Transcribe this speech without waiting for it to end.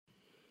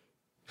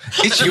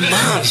It's your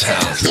mom's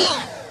house.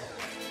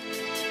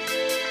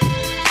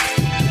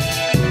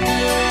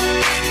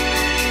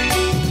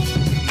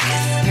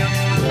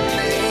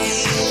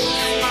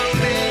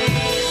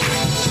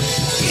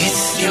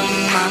 It's your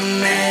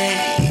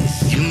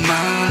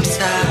mom's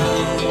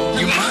house.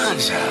 Your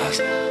mom's house.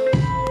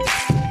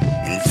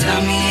 And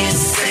tell me it's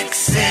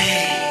sexy.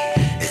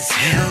 It's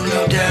hell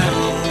no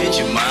doubt. It's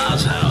your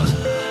mom's house.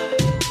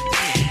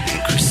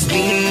 And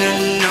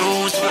Christina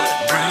knows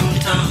what brown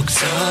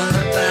talk's all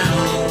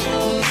about.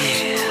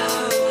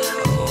 Yeah,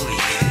 oh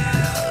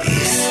yeah.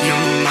 It's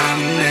your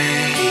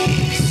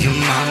mom's, your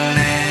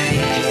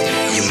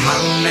mom's, your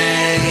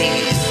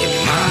mom's, your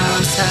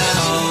mom's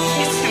house.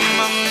 It's your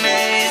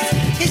mom's,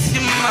 it's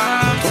your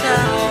mom's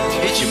house.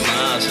 It's your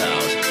mom's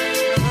house.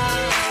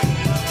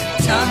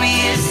 Tell me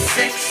it's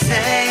sexy,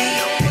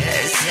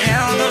 it's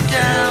hell no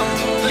doubt.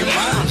 Your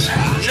mom's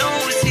house.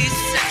 Knows he's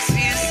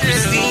sexy as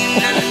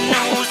Christina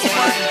knows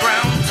what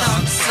brown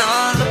talk's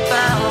all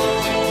about.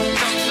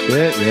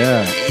 Shit,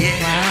 yeah.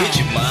 Yeah, It's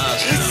your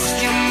mom's house.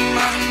 it's your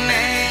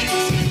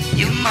mom's,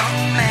 your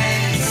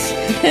mom's,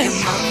 your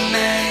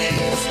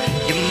mom's,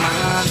 your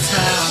mom's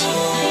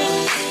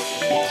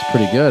house. It's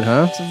pretty good,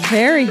 huh?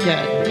 Very good.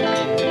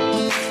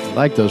 I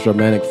like those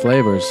romantic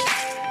flavors.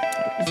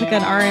 It's like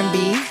an R&B.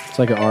 It's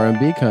like an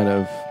R&B kind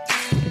of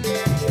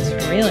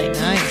It's really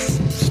nice.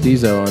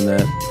 steezo on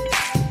that.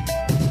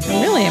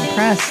 I'm really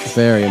impressed.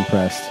 Very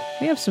impressed.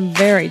 We have some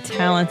very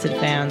talented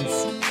fans.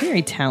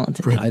 Very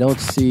talented. I don't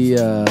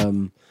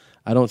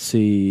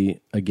see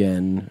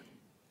again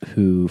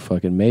who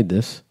fucking made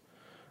this.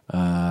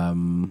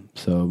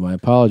 So my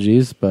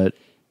apologies, but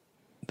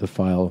the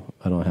file,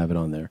 I don't have it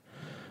on there.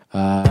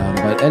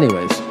 But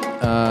anyways,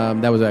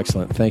 that was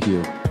excellent. Thank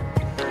you.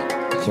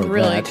 It's for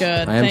really that.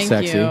 good. I am Thank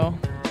sexy. you.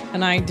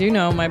 And I do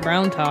know my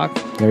brown talk.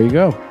 There you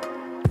go.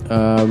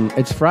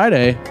 It's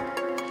Friday.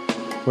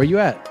 Where you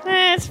at?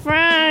 It's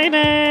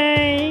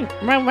Friday.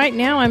 Well, right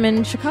now I'm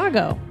in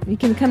Chicago. You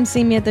can come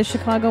see me at the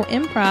Chicago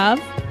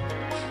Improv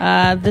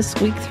this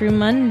week through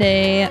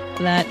Monday.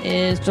 That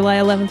is July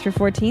 11th through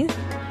 14th.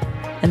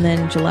 And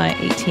then July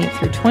 18th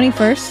through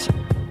 21st.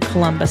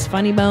 Columbus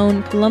Funny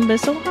Bone,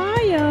 Columbus,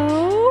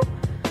 Ohio.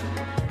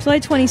 July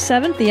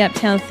 27th, the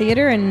Uptown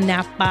Theater in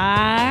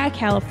Napa,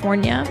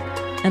 California.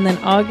 And then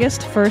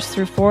August 1st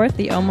through 4th,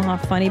 the Omaha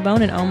Funny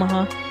Bone in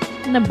Omaha,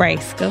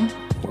 Nebraska.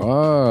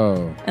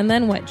 Whoa. And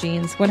then what,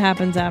 Jeans? What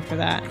happens after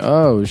that?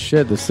 Oh,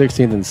 shit. The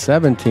 16th and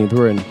 17th.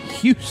 We're in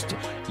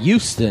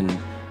Houston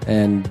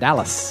and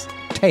Dallas,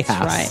 Tejas.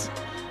 That's right.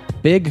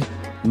 Big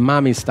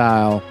mommy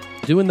style,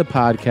 doing the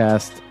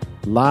podcast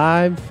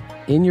live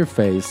in your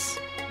face.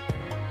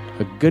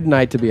 A good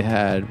night to be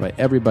had by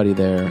everybody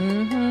there.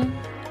 Mm-hmm.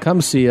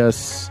 Come see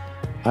us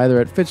either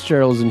at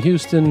Fitzgerald's in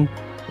Houston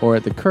or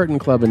at the Curtain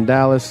Club in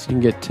Dallas. You can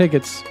get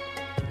tickets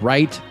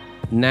right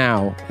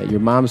now at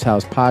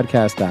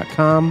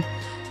yourmomshousepodcast.com.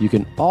 You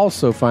can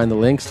also find the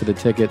links to the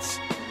tickets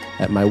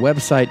at my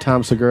website,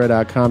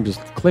 tomsegura.com. Just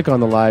click on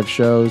the live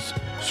shows,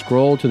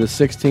 scroll to the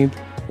 16th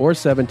or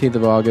 17th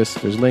of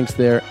August. There's links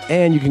there.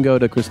 And you can go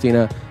to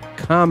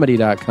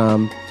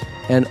christinacomedy.com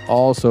and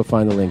also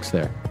find the links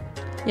there.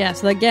 Yeah,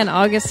 so again,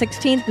 August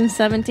 16th and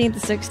 17th. The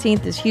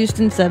 16th is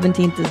Houston,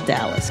 17th is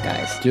Dallas,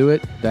 guys. Do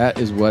it. That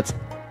is what's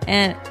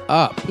And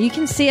up. you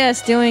can see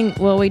us doing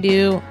what we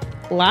do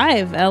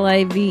live,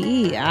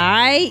 L-I-V-E.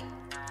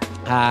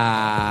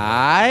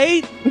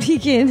 You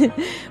can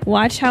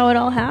watch how it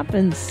all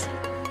happens.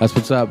 That's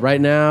what's up.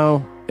 Right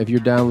now, if you're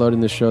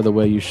downloading the show the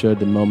way you should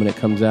the moment it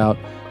comes out,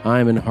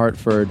 I'm in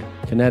Hartford,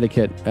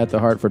 Connecticut at the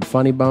Hartford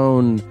Funny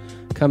Bone.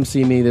 Come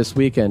see me this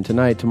weekend,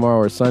 tonight,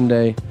 tomorrow, or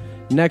Sunday.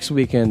 Next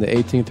weekend, the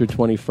 18th through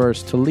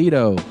 21st,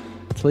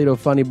 Toledo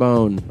Funny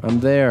Bone. I'm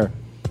there.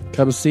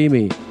 Come see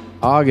me.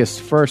 August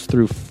 1st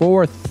through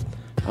 4th,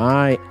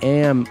 I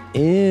am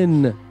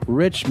in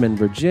Richmond,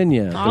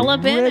 Virginia. All the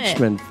up in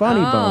Richmond it.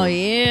 Funny Bone. Oh,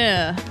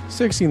 yeah.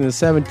 16th and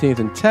 17th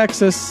in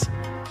Texas.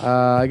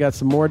 I got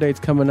some more dates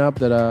coming up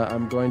that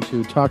I'm going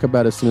to talk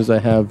about as soon as I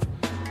have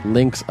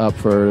links up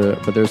for.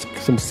 But there's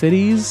some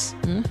cities,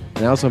 and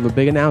I also have a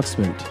big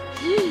announcement.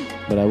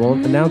 But I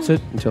won't announce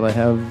it until I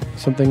have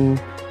something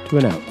to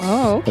announce.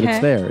 Oh, okay. But it's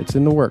there. It's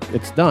in the work.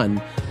 It's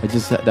done. I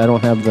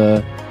don't have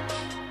the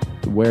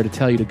where to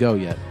tell you to go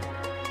yet.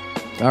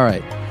 All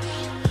right.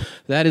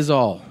 That is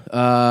all.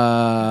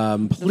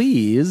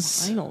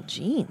 Please. Final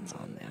Jeans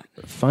on that.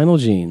 Final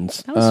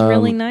Jeans. That was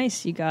really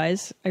nice, you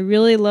guys. I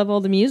really love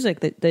all the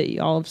music that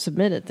you all have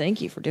submitted.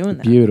 Thank you for doing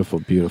that. Beautiful,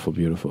 beautiful,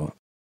 beautiful.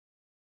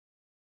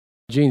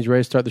 Jeans, you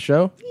ready to start the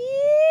show?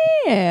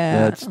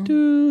 Yeah. Let's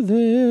do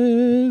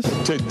this.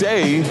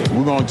 Today,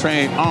 we're going to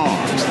train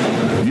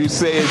arms. You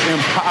say it's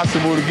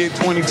impossible to get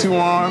 22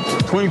 arms,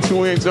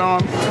 22-inch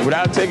arms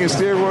without taking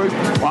steroids?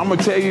 Well, I'm going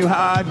to tell you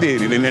how I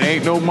did it, and it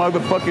ain't no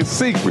motherfucking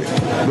secret.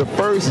 The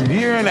first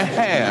year and a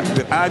half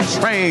that I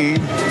trained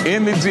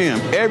in the gym,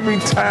 every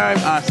time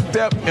I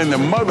stepped in the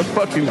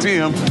motherfucking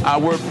gym, I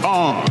worked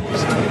arms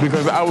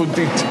because I was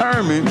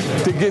determined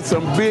to get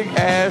some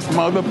big-ass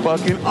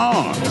motherfucking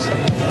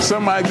arms.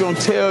 Somebody's going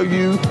to tell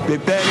you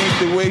that ain't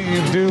ain't the way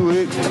you do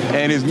it,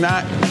 and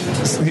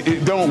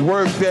it don't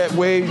work that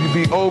way. You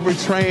be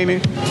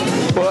overtraining.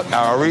 Fuck,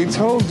 I already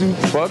told you,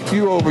 fuck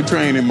you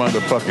overtraining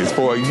motherfuckers.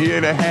 For a year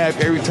and a half,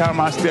 every time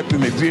I stepped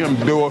in the gym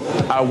door,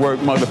 I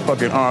worked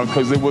motherfucking arms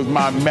because it was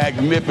my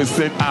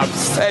magnificent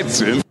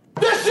obsession.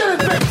 This shit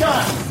is big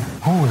time!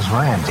 Who is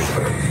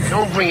Randy?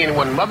 Don't bring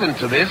anyone mother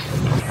into this.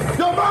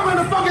 Your mom in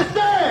the fucking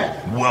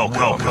stand!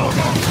 Welcome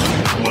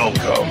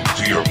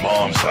to your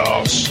mom's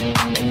house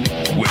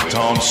with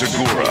Tom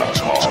Segura,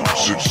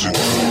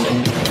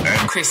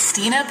 and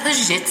Christina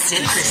Pajitsky.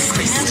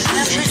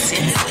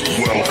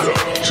 welcome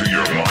to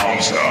your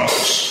mom's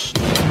house.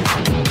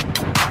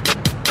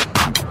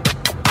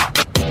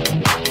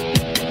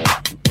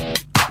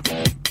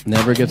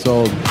 Never gets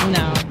old.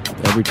 No.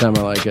 Every time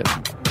I like it.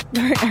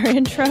 Our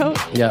intro?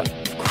 Yeah.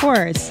 Of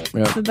course.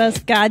 Yeah. It's the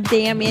best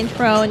goddamn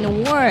intro in the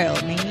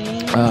world, man.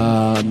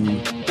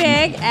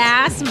 Big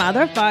ass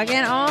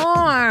motherfucking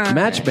arm.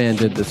 Matchman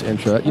did this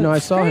intro. You know, I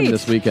That's saw him great.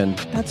 this weekend.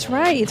 That's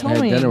right. You I told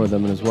had me. dinner with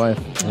him and his wife.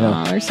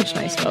 Oh, they're such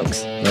nice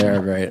folks. They are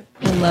great.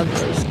 I love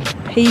those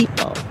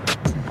people.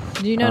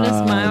 Did you notice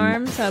my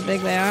arms, how big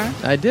they are?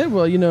 I did.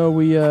 Well, you know,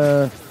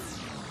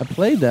 I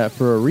played that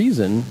for a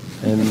reason,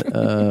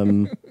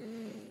 and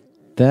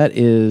that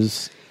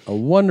is a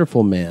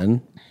wonderful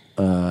man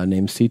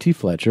named C.T.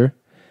 Fletcher,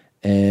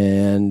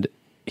 and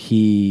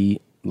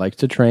he likes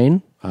to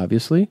train,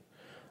 obviously,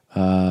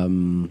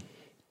 and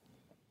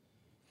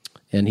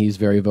he's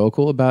very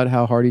vocal about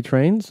how hard he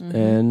trains.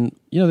 And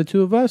you know, the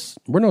two of us,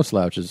 we're no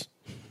slouches.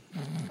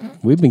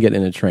 We've been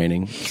getting into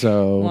training,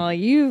 so Well,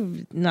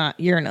 you're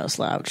no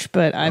slouch,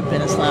 but I've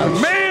been a slouch.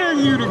 Man,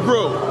 you to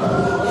grow.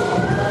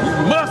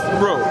 You must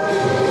grow.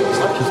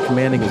 just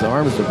commanding his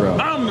arms to grow.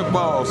 I'm the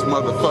boss,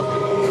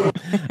 motherfucker.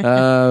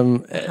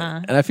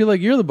 And I feel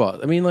like you're the boss.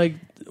 I mean, like,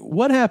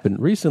 what happened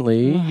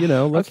recently? You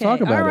know, let's Okay.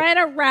 talk about All it.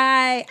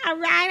 right.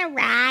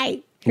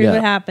 Here's Yeah.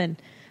 what happened.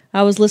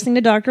 I was listening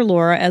to Dr.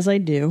 Laura, as I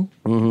do,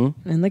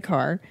 in the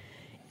car,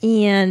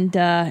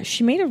 and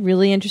she made a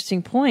really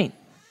interesting point.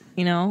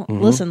 You know,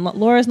 listen,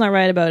 Laura's not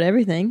right about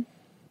everything,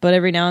 but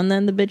every now and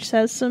then the bitch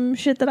says some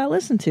shit that I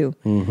listen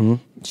to.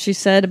 She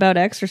said about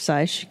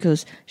exercise,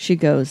 she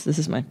goes, this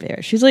is my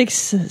favorite. She's like,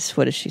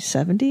 what is she,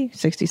 70,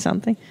 60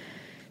 something?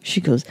 She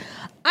goes,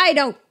 I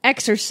don't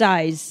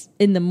exercise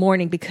in the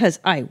morning because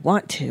I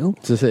want to.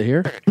 Is this it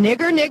here?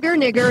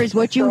 Nigger is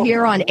what you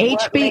hear on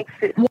HB.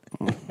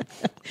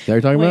 They're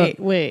talking about?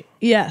 Wait.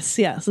 Yes.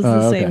 It's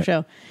the same okay.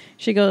 show.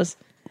 She goes,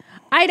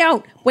 I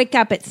don't wake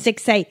up at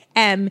 6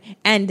 a.m.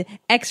 and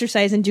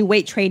exercise and do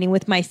weight training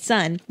with my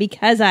son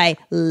because I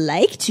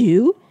like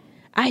to.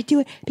 I do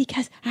it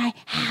because I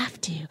have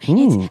to.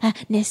 It's a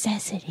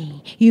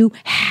necessity. You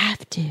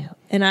have to.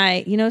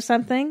 And you know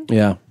something?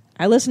 Yeah.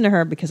 I listen to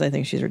her because I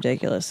think she's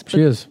ridiculous. She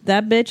But is.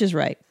 That bitch is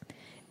right.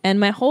 And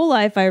my whole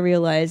life I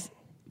realized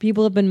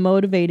people have been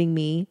motivating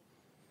me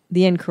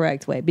the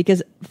incorrect way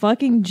because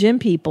fucking gym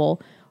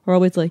people are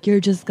always like,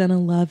 you're just gonna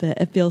love it.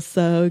 It feels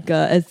so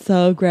good. It's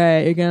so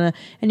great. You're gonna,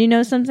 and you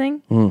know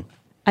something?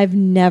 I've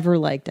never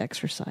liked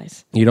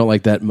exercise. You don't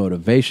like that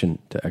motivation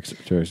to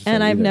exercise.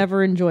 And I've either.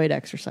 never enjoyed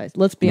exercise.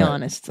 Let's be Right.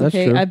 honest. That's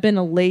Okay. true. I've been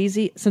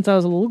since I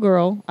was a little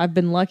girl. I've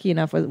been lucky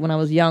enough when I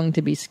was young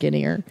to be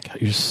skinnier. God,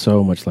 you're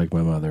so much like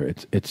my mother.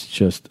 It's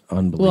just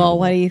unbelievable. Well,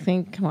 what do you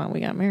think? Come on, we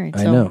got married.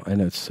 I know.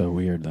 It's so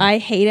weird. Though. I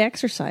hate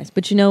exercise,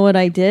 but you know what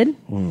I did?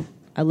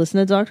 I listened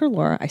to Dr.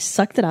 Laura. I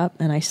sucked it up,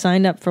 and I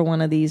signed up for one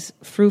of these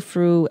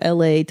frou-frou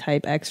LA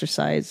type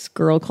exercise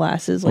girl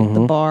classes, like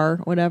the bar,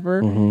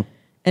 whatever.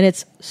 And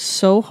it's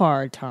so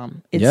hard,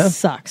 Tom. It Yeah,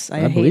 sucks. I I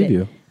hate believe it.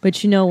 you.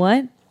 But you know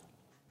what?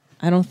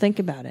 I don't think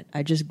about it.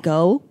 I just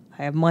go.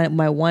 I have my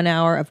 1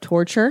 hour of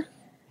torture,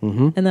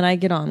 and then I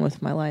get on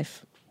with my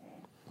life.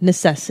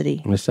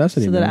 Necessity,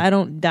 Necessity, so that man. I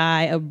don't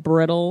die a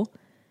brittle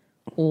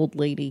old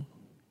lady.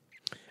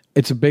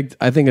 I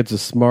think it's a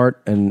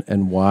smart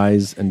and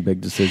wise and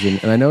big decision.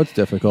 And I know it's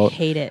difficult.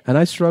 Hate it. And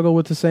I struggle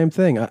with the same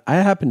thing. I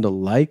happen to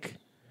like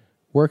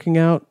working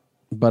out,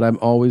 but I'm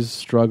always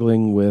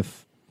struggling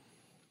with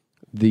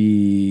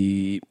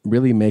the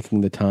really making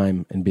the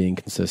time and being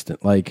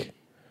consistent. Like,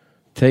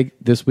 take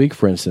this week,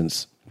 for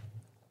instance.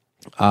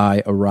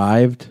 I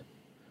arrived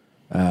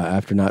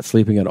after not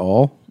sleeping at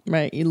all.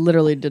 Right, you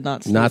literally did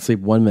not sleep. Not sleep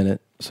 1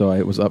 minute. So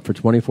I was up for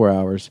 24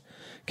 hours,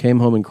 came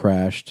home and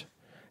crashed,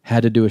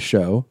 had to do a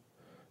show.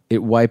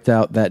 It wiped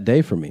out that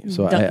day for me.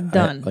 So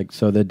Done.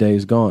 So the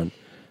day's gone.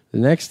 The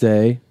next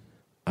day,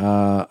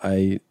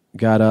 I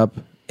got up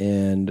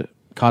and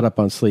caught up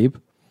on sleep.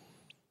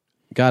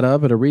 Got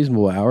up at a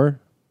reasonable hour,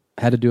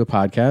 had to do a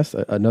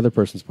podcast, another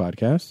person's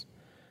podcast,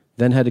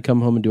 then had to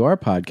come home and do our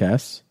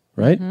podcasts,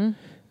 right? And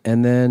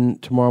then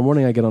tomorrow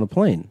morning I get on a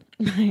plane.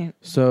 Right.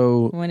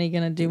 So When are you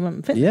going to do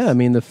fitness? yeah, I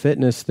mean the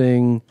fitness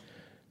thing.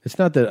 It's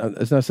not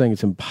saying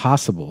it's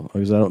impossible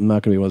because I'm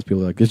not going to be one of those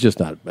people like it's just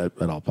not at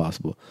all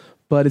possible.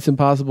 But it's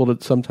impossible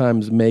to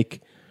sometimes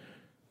make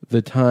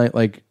the time.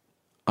 Like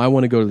I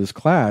want to go to this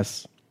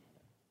class,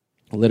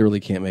 literally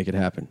can't make it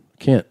happen.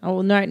 Can't. Oh,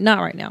 well, not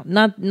right now.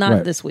 Not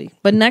Right. this week.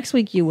 But next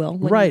week you will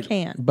when you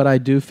can. But I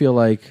do feel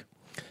like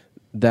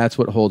that's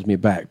what holds me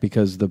back,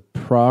 because the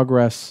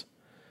progress,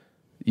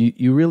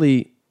 you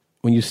really,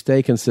 when you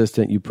stay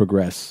consistent, you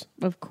progress,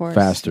 of course,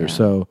 faster. yeah.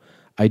 So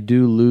I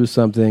do lose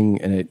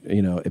something, and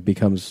it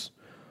becomes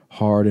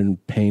hard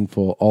and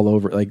painful all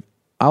over. Like,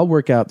 I'll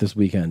work out this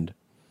weekend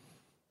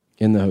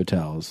in the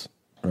hotels,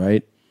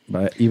 right?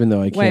 But even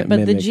though I can't but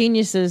the mimic,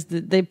 genius is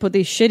that they put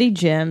these shitty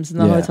gyms in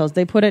the Yeah. hotels.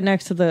 They put it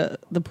next to the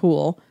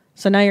pool.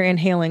 So now you're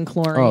inhaling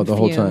chlorine the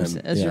whole time fumes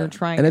as you're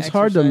trying and to it's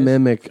hard to exercise.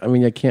 mimic. I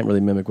mean, I can't really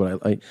mimic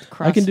what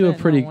I can do a CrossFit,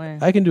 pretty no way.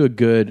 I can do a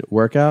good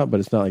workout, but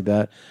it's not like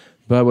that.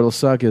 But what'll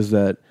suck is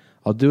that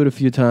I'll do it a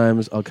few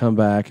times, I'll come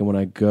back, and when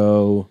I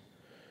go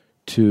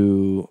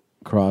to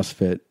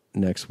CrossFit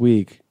next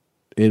week,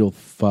 it'll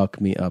fuck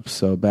me up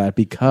so bad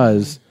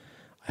because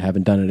I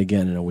haven't done it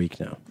again in a week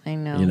now. I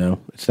know. You know,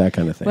 it's that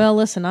kind of thing. Well,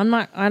 listen,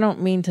 I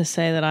don't mean to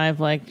say that I've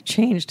like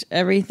changed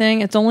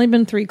everything. It's only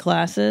been 3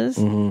 classes.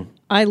 Mm-hmm.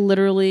 I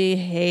literally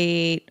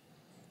hate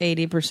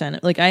 80%.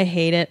 Like, I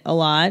hate it a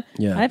lot.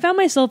 Yeah. I found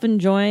myself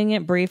enjoying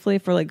it briefly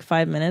for like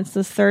 5 minutes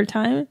this third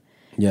time.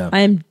 Yeah. I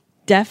am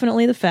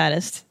definitely the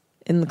fattest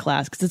in the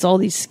class because it's all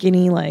these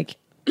skinny, like,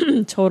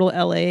 total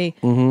LA,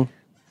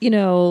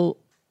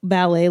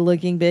 ballet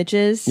looking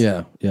bitches.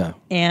 Yeah, yeah.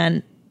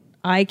 And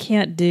I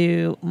can't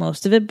do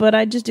most of it, but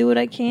I just do what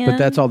I can. But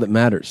that's all that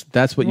matters.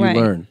 That's what you Right.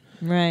 learn.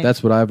 Right.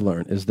 That's what I've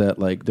learned, is that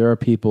like there are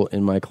people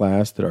in my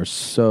class that are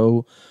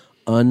so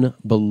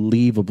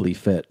unbelievably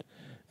fit,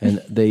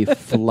 and they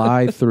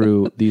fly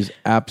through these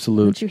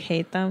absolute. Don't you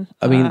hate them?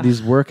 I mean,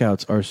 these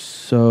workouts are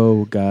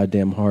so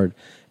goddamn hard,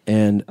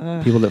 and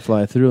people that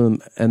fly through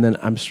them, and then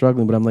I'm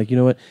struggling, but I'm like, you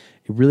know what?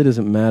 It really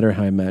doesn't matter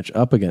how I match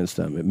up against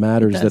them. It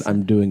matters that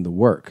I'm doing the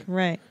work.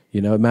 Right.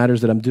 You know, it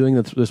matters that I'm doing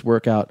this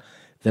workout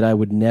that I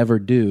would never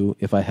do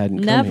if I hadn't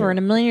come Never here. in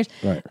a million years.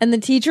 Right. And the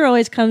teacher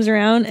always comes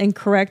around and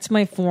corrects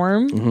my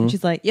form. Mhm.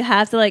 She's like, you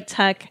have to like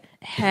tuck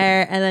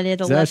hair and then you have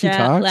to Is that how lift she your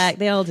talks? outlet.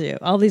 They all do.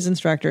 All these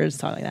instructors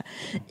talk like that.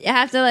 You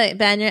have to like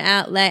bend your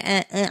outlet.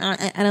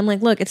 And I'm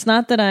like, look, it's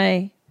not that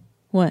I...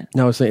 What?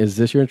 No, I was saying, is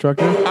this your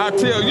instructor? I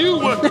tell you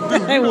what to do. You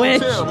I don't wish.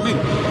 tell me.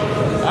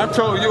 I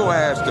told your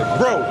ass to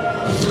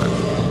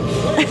bro.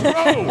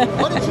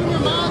 What did Junior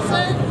Miles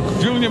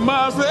say? Junior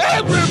Miles said,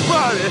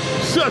 everybody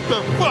shut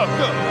the fuck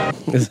up.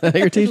 Is that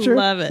your teacher?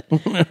 Love it.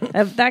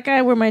 If that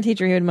guy were my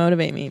teacher, he would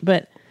motivate me.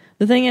 But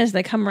the thing is,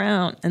 they come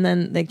around and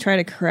then they try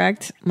to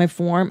correct my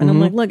form. And I'm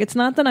Mhm. like, look, it's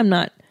not that I'm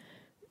not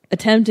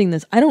attempting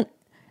this. I don't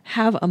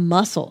have a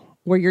muscle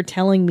where you're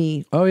telling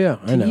me Oh yeah,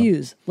 I know.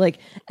 use. Like,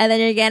 and then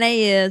you're going to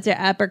use your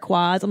upper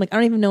quads. I'm like, I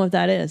don't even know what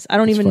that is. I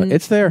don't It's even fine.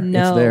 It's there.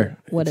 know It's there.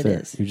 what It's it there.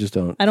 is. You just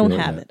don't. I don't feel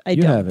have that. it. I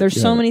You don't. have it. There's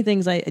You so have many it.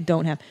 things I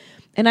don't have.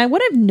 And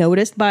what I've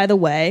noticed, by the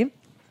way,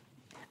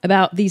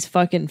 about these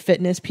fucking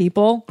fitness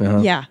people,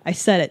 yeah, I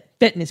said it,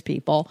 fitness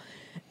people,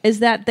 is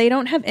that they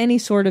don't have any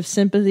sort of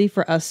sympathy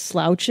for us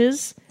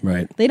slouches.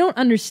 Right. They don't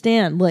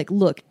understand. Like,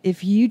 look,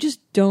 if you just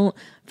don't,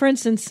 for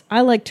instance, I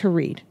like to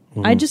read.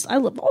 I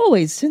love,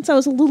 always, since I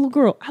was a little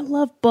girl, I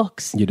love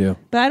books. You do.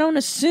 But I don't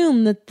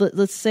assume that,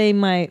 let's say,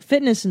 my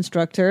fitness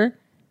instructor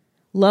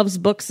loves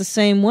books the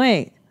same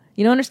way.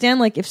 You don't understand?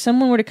 Like, if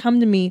someone were to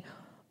come to me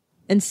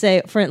and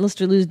say, let's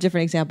use a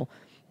different example,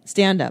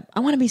 stand up.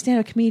 I want to be a stand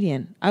up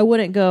comedian. I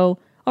wouldn't go,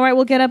 all right,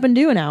 we'll get up and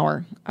do an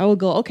hour. I would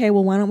go, okay,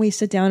 well, why don't we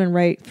sit down and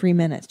write 3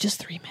 minutes? Just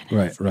 3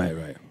 minutes.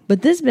 Right.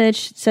 But this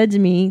bitch said to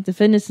me, the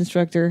fitness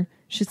instructor,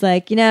 she's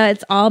like,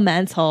 it's all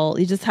mental.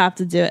 You just have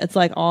to do it. It's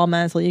like all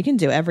mental. You can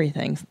do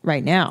everything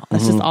right now.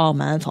 It's just all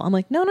mental. I'm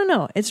like,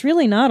 no. It's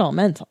really not all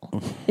mental.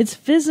 It's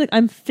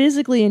I'm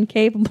physically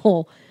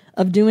incapable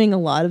of doing a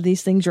lot of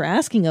these things you're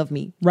asking of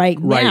me right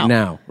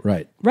now.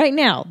 Right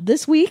now.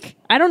 This week,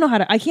 I don't know how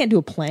to, I can't do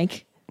a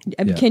plank.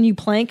 Yeah. Can you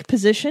plank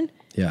position?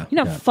 Yeah. You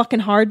know how fucking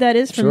hard that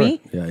is for Sure. me?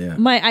 Yeah.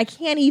 I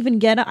can't even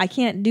get up. I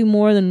can't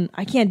do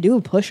I can't do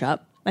a push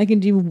up. I can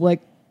do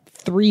like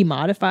 3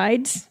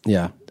 modifieds.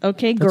 Yeah.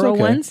 Okay, That's girl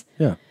okay. ones.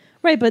 Yeah.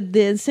 Right, but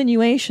the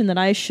insinuation that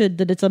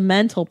that it's a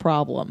mental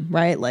problem,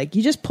 right? Like,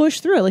 you just push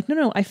through it. Like,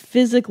 no, I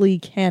physically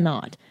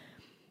cannot.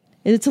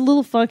 It's a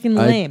little fucking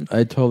lame.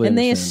 I totally And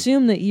they understand.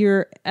 assume that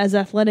you're as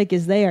athletic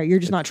as they are. You're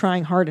just not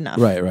trying hard enough.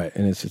 Right.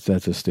 And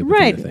that's a stupid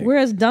Right. thing to think.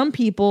 Whereas dumb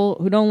people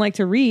who don't like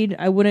to read,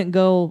 I wouldn't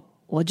go,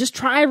 well, just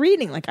try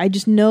reading. Like, I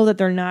just know that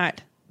they're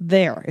not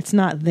there. It's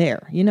not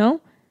there, you know?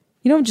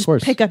 You don't just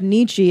pick up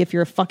Nietzsche if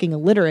you're a fucking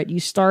illiterate. You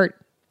start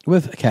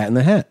with Cat in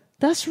the Hat.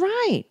 That's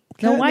right.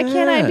 Cat Now, why in the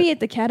can't I Hat. be at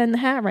the Cat in the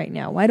Hat right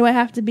now? Why do I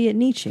have to be at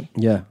Nietzsche?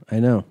 Yeah, I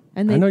know.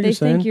 And I they know what you're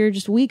saying. think you're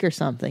just weak or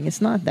something. It's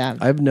not that.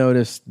 I've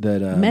noticed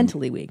that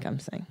Mentally weak, I'm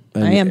saying.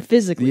 and- I am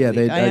physically Yeah,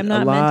 weak. I am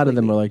not a lot of mentally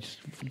them are like,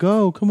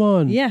 go, come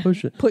on, Yeah.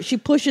 push it. She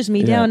pushes me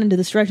Yeah. down into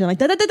the stretch. I'm like,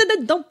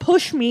 don't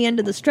push me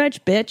into the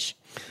stretch, bitch.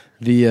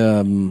 The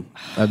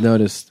I've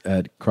noticed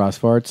at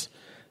CrossFarts,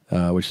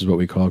 which is what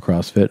we call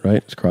CrossFit, right?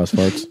 It's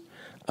CrossFarts.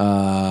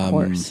 Of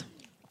course.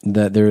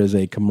 That there is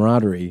a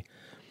camaraderie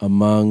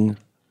among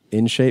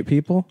in shape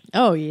people,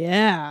 Oh,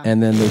 yeah.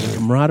 and then there's a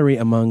camaraderie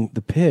among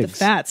the pigs.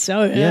 Fats.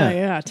 Oh,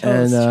 yeah.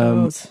 Toes, and,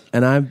 toes.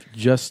 And I'm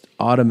just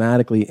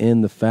automatically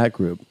in the fat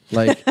group.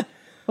 Like,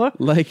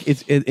 Like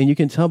and you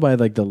can tell by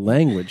like the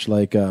language.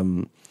 Like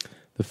the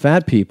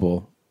fat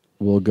people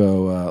will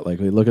go like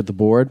they look at the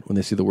board when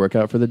they see the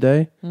workout for the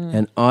day,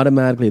 and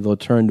automatically they'll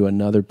turn to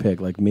another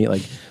pig, like me,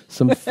 like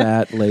some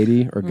fat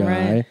lady or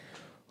guy. Right.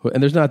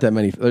 And there's not that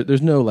many.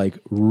 There's no like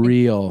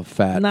real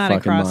fat Not a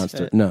fucking CrossFit.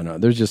 monster. No.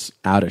 There's just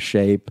out of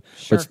shape,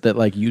 Sure. but that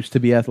like used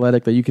to be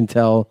athletic. That you can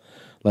tell,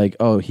 like,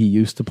 oh, he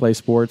used to play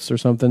sports or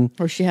something.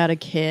 Or she had a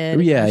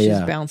kid. Yeah, and she's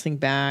yeah. bouncing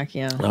back.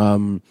 Yeah.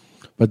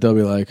 But they'll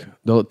be like,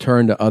 they'll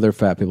turn to other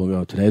fat people and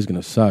go, "Today's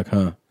gonna suck,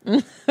 huh?" Right.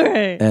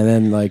 And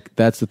then like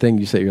that's the thing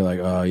you say. You're like,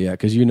 oh yeah,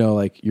 because you know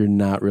like you're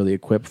not really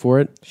equipped for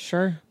it.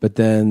 Sure. But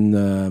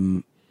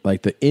then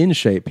like the in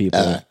shape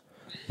people,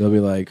 they'll be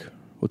like,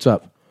 "What's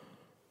up?"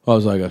 Oh, I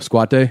was like a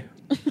squat day.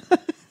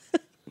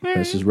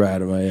 This is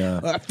rad.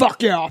 My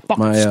Fuck yeah.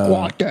 Fucking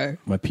squat day.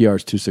 my PR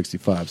is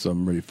 265, so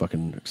I'm really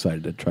fucking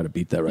excited to try to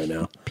beat that right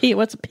now.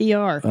 What's a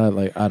PR?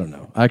 Like I don't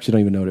know. I actually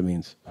don't even know what it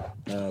means.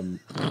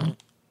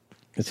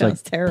 It's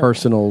Sounds like terrible.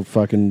 personal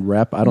fucking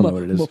rep. I don't know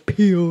what it is.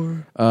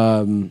 PR.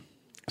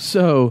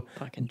 So,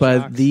 Fucking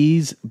but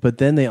jocks. but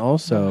then I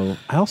also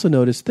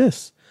noticed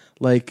this,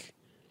 like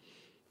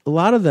a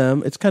lot of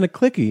them, it's kind of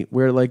cliquey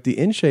where like the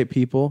in shape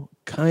people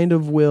kind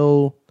of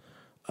will,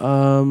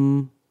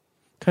 kind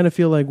of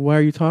feel like, why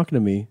are you talking to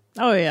me?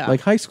 Oh, yeah.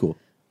 Like high school.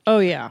 Oh,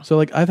 yeah. So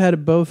like I've had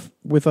it both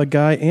with a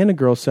guy and a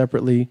girl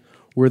separately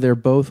where they're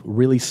both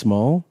really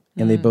small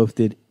and they both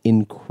did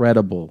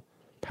incredible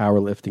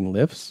powerlifting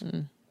lifts.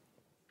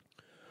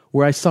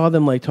 Where I saw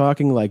them like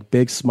talking like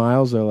big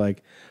smiles, they're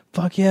like,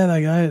 "Fuck yeah,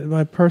 like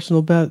my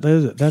personal best.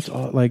 That's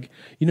all." Like,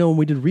 you know, when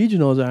we did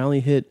regionals, I only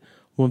hit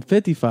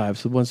 155,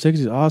 so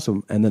 160 is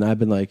awesome. And then I've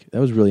been like,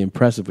 "That was really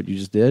impressive what you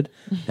just did,"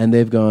 and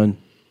they've gone,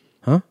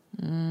 "Huh?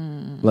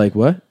 Like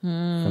what?"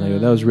 And I go,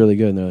 "That was really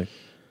good." And they're like,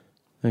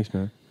 "Thanks,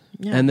 man."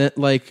 Yeah. And then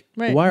like,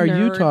 Right, why are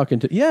you nerd. talking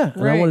to? Yeah,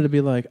 and I Right. wanted to be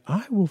like,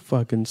 I will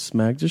fucking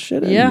smack the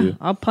shit out Yeah. of you.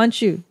 I'll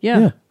punch you. Yeah,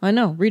 Yeah. I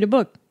know. Read a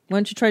book. Why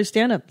don't you try to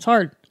stand up? It's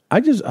hard.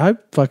 I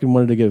fucking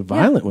wanted to get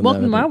violent when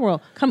Welcome that to my happened.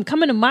 world.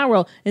 Come into my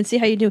world and see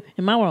how you do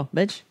in my world,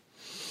 bitch.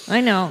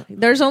 I know.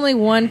 There's only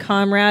one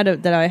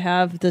comrade that I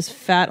have, this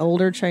fat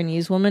older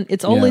Chinese woman.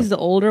 It's always the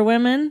older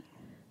women.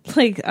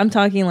 Like, I'm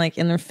talking like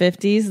in their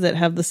 50s that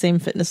have the same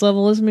fitness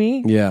level as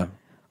me. Yeah.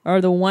 Or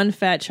the one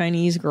fat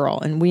Chinese girl,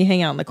 and we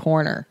hang out in the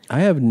corner. I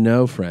have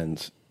no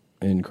friends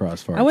in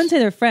CrossFit. I wouldn't say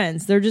they're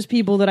friends. They're just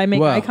people that I make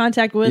Well, eye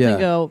contact with yeah. and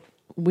go,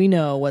 we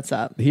know what's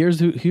up. Here's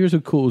who's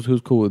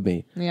cool with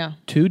me. Yeah.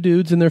 2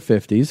 dudes in their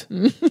 50s.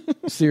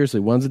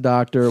 Seriously, one's a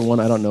doctor, one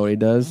I don't know what he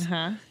does.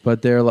 Uh-huh.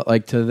 But they're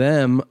like, to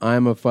them,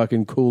 I'm a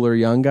fucking cooler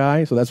young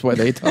guy, so that's why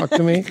they talk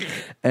to me.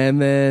 And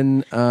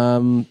then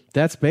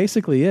that's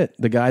basically it.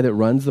 The guy that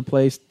runs the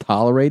place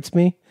tolerates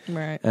me.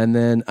 Right. And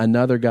then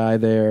another guy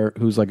there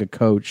who's like a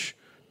coach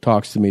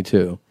talks to me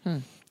too.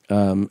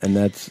 And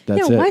that's Yeah,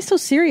 it. why so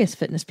serious,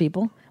 fitness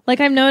people? Like,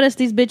 I've noticed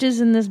these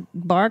bitches in this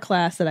bar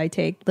class that I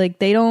take, like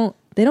they don't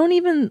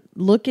even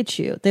look at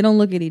you. They don't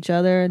look at each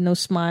other. No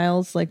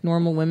smiles like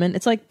normal women.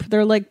 It's like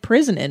they're like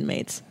prison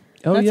inmates.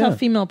 Oh, That's yeah. how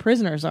female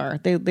prisoners are.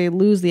 They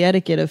lose the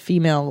etiquette of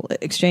female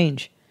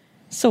exchange.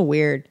 So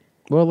weird.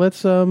 Well,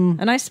 let's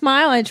And I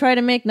smile. I try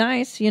to make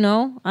nice. You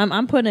know,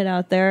 I'm putting it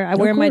out there. I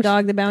wear my course.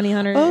 dog the bounty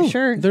hunter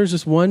shirt. There's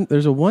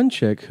a one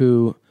chick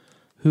who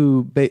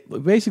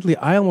basically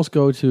I almost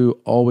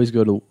always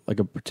go to like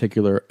a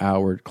particular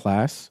hour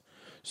class.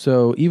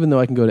 So even though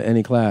I can go to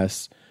any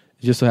class,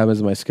 it just so happens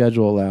that my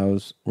schedule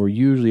allows, or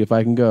usually if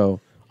I can go,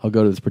 I'll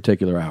go to this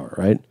particular hour,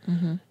 right?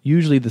 Mm-hmm.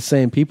 Usually the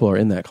same people are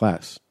in that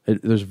class.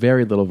 There's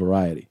very little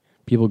variety.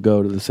 People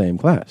go to the same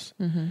class.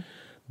 Mm-hmm.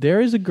 There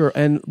is a girl,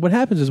 and what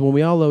happens is when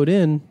we all load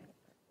in,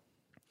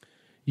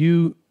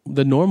 the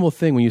normal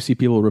thing when you see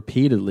people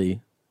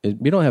repeatedly,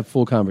 we don't have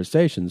full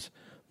conversations,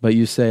 but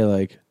you say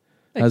like,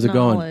 how's it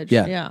going? Acknowledge.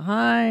 Yeah.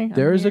 Hi.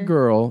 There I'm is a here.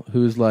 girl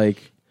who's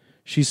like,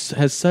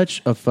 has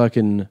such a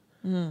fucking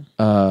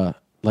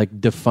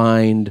like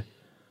defined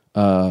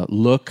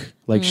look.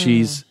 Like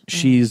she's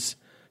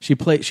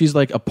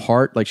like a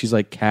part. Like she's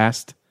like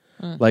cast.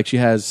 Like she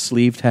has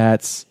sleeved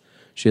hats.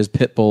 She has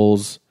pit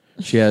bulls.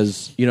 She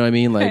has, you know what I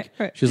mean? Like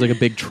Right. she has like a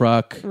big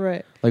truck.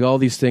 Right. Like all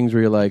these things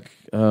where you're like,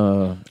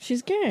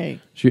 She's gay.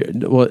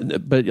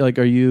 but like,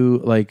 are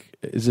you like,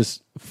 is this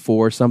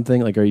for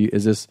something? Like, are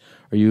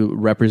you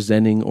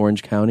representing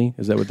Orange County?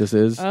 Is that what this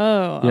is? Oh, you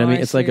know what I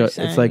mean? It's see like what it's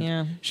you're like saying,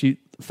 yeah. she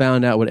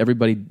found out what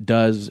everybody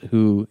does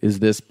who is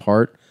this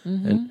part,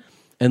 and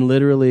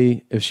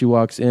literally if she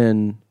walks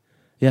in,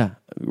 yeah,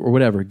 or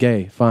whatever,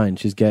 gay, fine,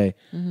 she's gay,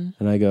 and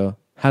I go,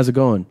 how's it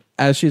going?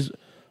 As she's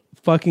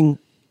fucking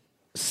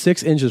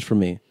 6 inches from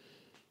me,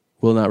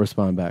 will not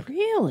respond back.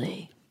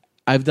 Really?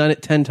 I've done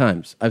it 10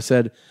 times. I've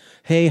said,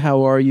 hey,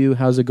 how are you?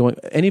 How's it going?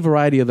 Any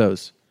variety of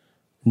those.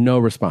 No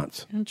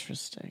response.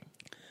 Interesting.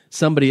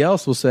 Somebody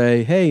else will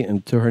say, hey,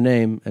 and to her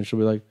name, and she'll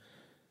be like,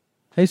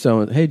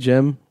 hey,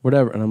 Jim,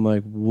 whatever. And I'm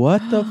like,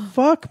 what the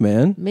fuck,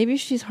 man? Maybe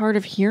she's hard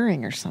of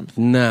hearing or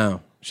something.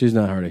 No. She's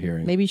not hard of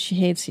hearing. Maybe she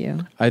hates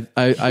you.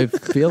 I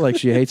feel like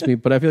she hates me,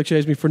 but I feel like she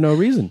hates me for no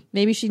reason.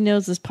 Maybe she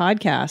knows this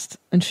podcast,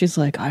 and she's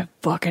like, I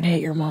fucking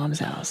hate your mom's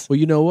house. Well,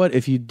 you know what?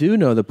 If you do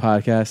know the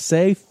podcast,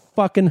 say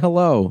fucking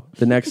hello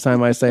the next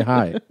time I say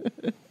hi.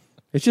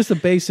 It's just a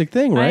basic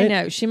thing, right? I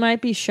know. She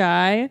might be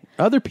shy.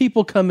 Other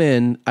people come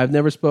in I've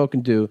never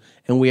spoken to,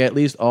 and we at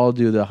least all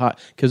do the hot,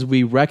 because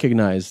we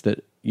recognize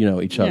that,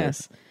 each other.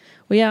 Yes.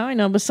 Well, yeah, I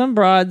know. But some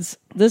broads,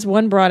 this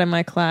one broad in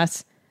my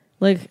class,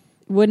 like,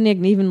 wouldn't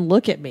even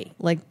look at me.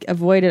 Like,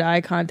 avoided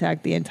eye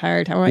contact the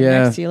entire time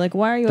next to you. Like,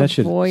 why are you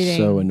avoiding? That's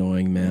so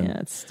annoying, man. Yeah,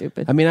 it's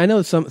stupid. I mean, I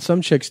know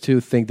some chicks,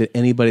 too, think that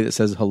anybody that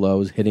says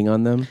hello is hitting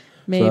on them.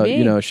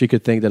 Maybe. So, she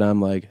could think that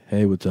I'm like,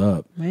 hey, what's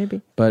up?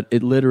 Maybe. But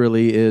it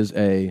literally is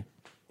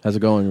how's it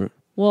going?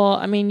 Well,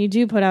 I mean, you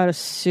do put out a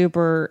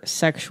super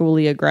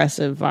sexually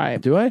aggressive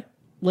vibe. Do I?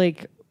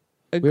 Like,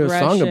 aggression. We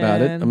have a song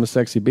about it. I'm a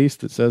sexy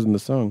beast, it says in the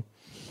song.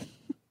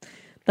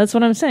 That's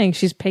what I'm saying.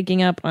 She's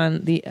picking up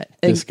on the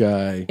this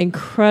guy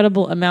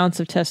incredible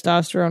amounts of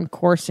testosterone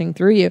coursing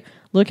through you.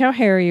 Look how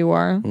hairy you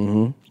are.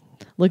 Mm-hmm.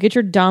 Look at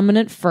your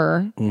dominant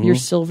fur, your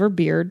silver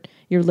beard.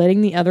 You're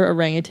letting the other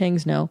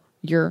orangutans know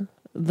you're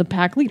the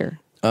pack leader.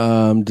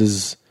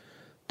 Does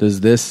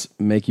this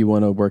make you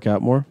want to work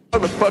out more?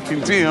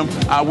 Motherfucking gym,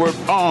 I work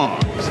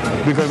arms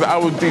because I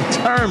was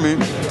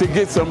determined to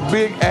get some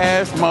big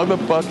ass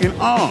motherfucking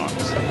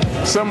arms.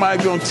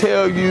 Somebody gonna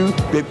tell you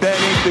that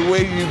ain't the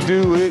way you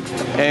do it,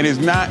 and it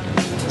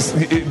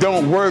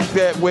don't work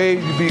that way.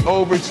 You be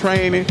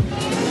overtraining.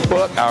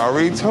 Fuck, I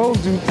already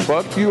told you.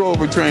 Fuck you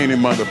overtraining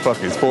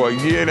motherfuckers. For a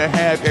year and a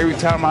half, every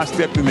time I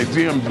stepped in the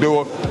gym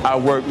door, I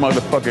worked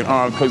motherfucking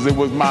arms because it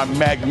was my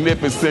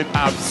magnificent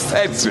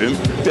obsession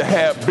to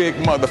have big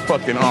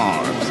motherfucking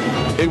arms.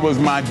 It was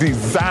my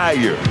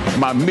desire,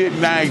 my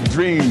midnight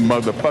dream,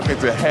 motherfucker,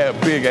 to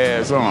have big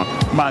ass arms.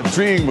 My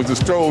dream was to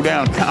stroll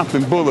down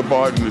Compton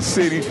Boulevard in the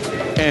city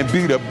and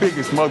be the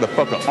biggest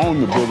motherfucker on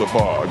the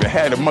boulevard. That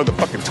had a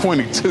motherfucking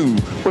 22.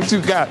 What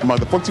you got,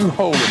 motherfucker? You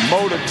holding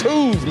motor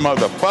twos,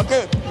 motherfucker.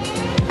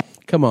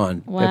 Come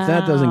on. Wow. If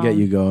that doesn't get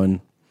you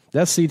going,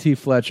 that's CT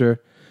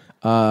Fletcher.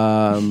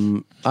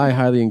 I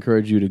highly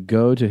encourage you to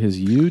go to his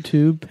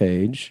YouTube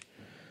page,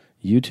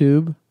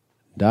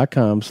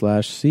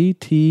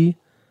 youtube.com/CT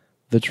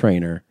The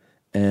Trainer,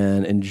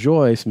 and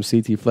enjoy some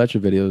CT Fletcher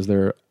videos.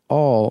 They're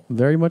all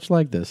very much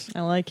like this.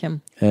 I like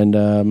him.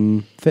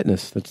 And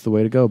fitness, that's the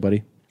way to go,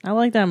 buddy. I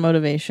like that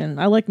motivation.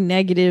 I like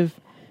negative,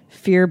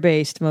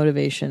 fear-based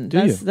motivation.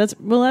 That's the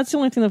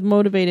only thing that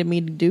motivated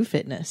me to do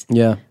fitness.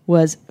 Yeah.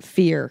 Was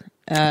fear.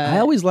 I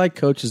always like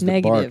coaches that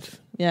negative. barked.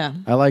 Yeah.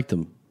 I liked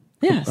them.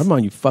 Yes. I'm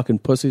on, you fucking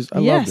pussies. I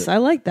loved it. I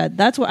like that.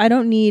 That's what I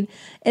don't need.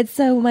 It's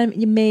so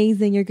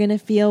amazing. You're going to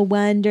feel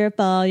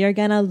wonderful. You're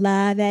going to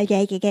love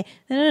it.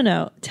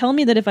 No. Tell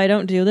me that if I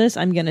don't do this,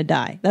 I'm going to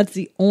die. That's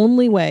the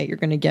only way you're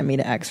going to get me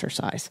to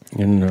exercise.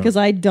 Because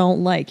I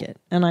don't like it.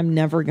 And I'm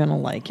never going to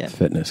like it.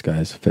 Fitness,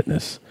 guys.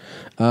 Fitness.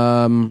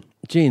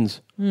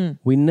 Jeans,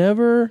 we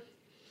never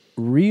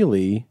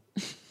really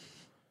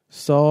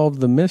solved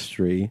the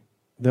mystery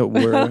that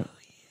we're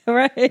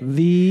right.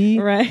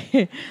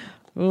 Right.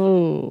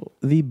 Ooh.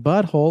 The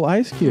butthole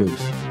ice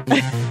cubes.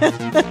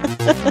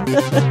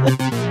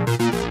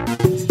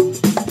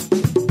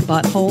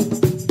 Butthole.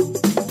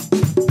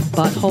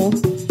 Butthole.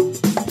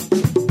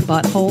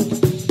 Butthole.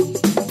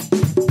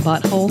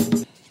 Butthole.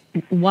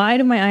 Why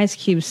do my ice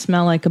cubes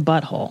smell like a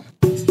butthole?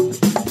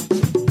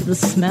 The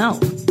smell.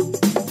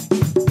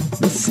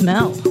 The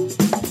smell.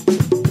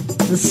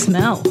 The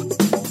smell.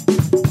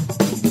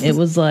 It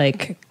was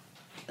like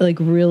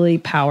really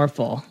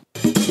powerful.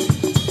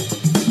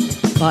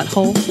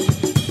 Butthole.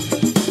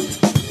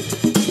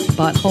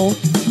 Butthole.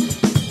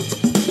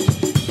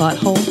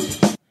 Butthole.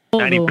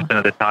 90%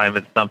 of the time,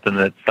 it's something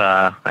that's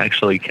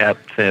actually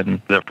kept in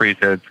the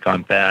freezer. It's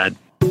gone bad.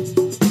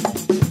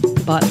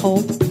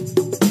 Butthole.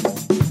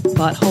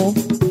 Butthole.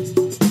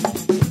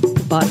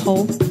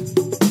 Butthole.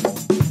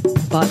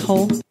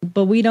 Butthole.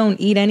 But we don't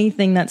eat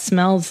anything that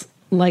smells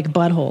like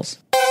buttholes.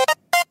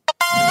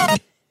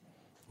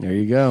 There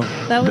you go.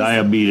 That was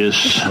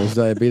diabetes. That was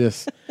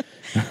diabetes.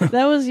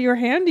 That was your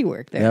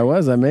handiwork there. That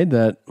was. I made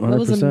that 100%. That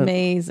was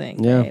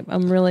amazing, Yeah. Dave.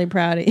 I'm really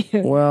proud of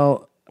you.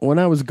 Well, when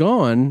I was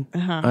gone,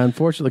 Uh-huh.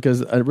 unfortunately,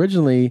 because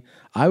originally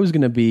I was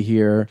going to be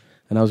here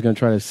and I was going to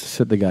try to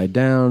sit the guy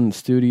down in the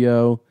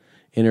studio,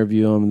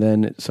 interview him.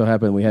 Then it so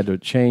happened we had to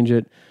change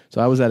it. So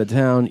I was out of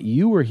town.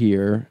 You were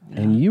here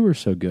and you were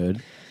so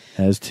good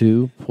as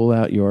to pull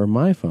out your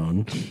my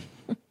phone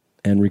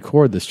and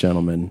record this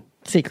gentleman.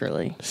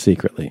 Secretly.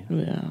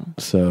 Yeah.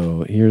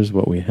 So here's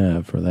what we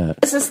have for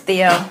that. This is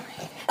Theo.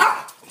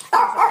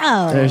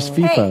 Oh, There's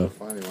FIFO. Hey,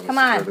 come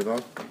on.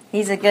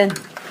 He's a good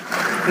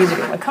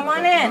one. Come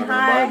on in.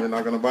 Hi. You're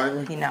not going to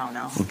bite me? No.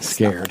 I'm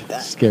scared of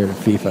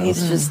FIFO.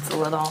 He's just a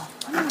little.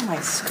 Oh, my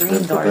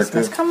screen doors.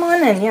 Just come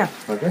on in. Yeah.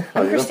 Okay.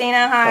 I'm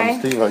Christina. Hi. I'm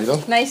Steve. How you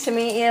doing? Nice to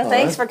meet you. All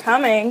Thanks right. for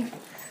coming.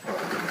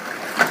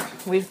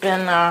 We've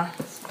been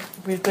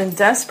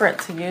desperate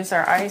to use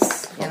our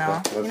ice. You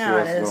know. Okay, You know how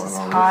it let's is. see It's what's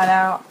going on. hot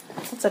out.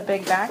 It's a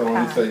big So when you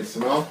backpack. say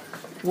smell,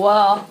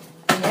 Well,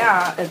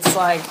 yeah, it's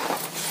like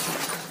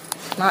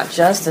not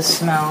just a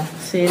smell.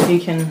 See if you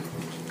can.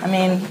 I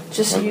mean,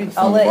 just you.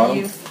 I'll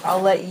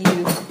let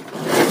you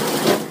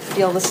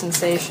feel the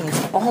sensations.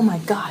 Oh my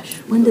gosh,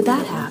 when did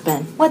that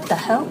happen? What the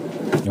hell?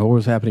 What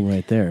was happening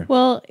right there?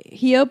 Well,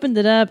 he opened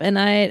it up, and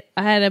I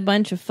had a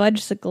bunch of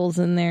fudgesicles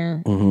in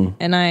there,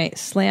 and I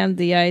slammed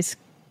the ice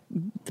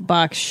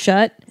box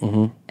shut,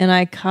 and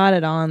I caught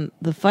it on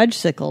the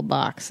fudgesicle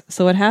box.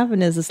 So what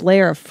happened is this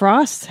layer of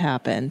frost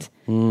happened,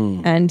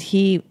 and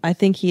I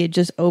think he had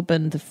just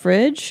opened the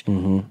fridge.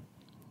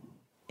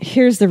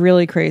 Here's the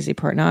really crazy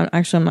part. Now,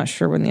 I'm not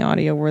sure when the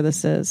audio where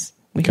this is.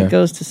 He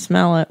goes to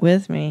smell it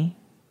with me.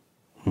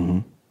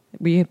 Will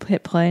you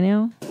hit play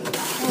now?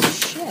 Oh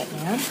shit,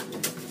 man!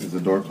 Is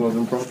the door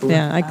closing properly?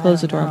 Yeah, I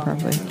closed the door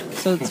properly.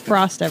 So it's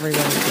frost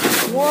everywhere.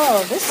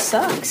 Whoa, this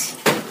sucks.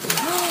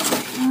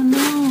 Oh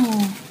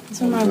no,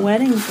 these are my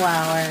wedding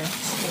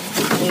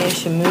flowers. Maybe I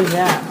should move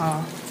that,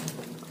 huh?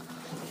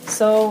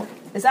 So,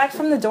 is that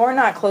from the door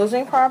not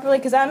closing properly?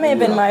 Because that may have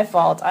been my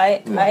fault.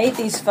 I ate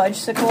these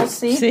fudgesicles,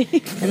 see?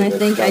 And I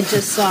think I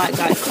just saw it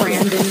got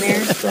crammed in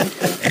there.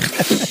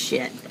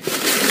 Shit.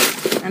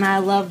 And I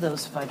love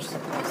those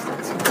fudgesicles.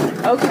 That's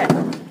good. Okay.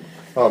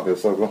 Okay,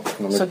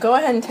 so go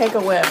ahead and take a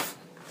whiff.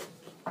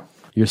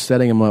 You're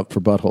setting him up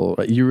for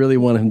butthole. You really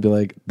want him to be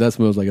like, that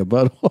smells like a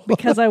butthole.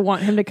 Because I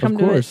want him to come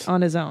to it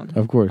on his own.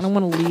 Of course. I don't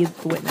want to lead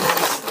the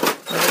witness.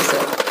 What is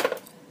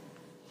it?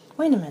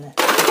 Wait a minute.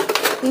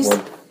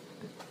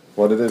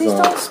 What it is? These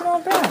don't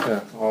smell bad.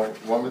 Yeah.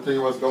 Want me to tell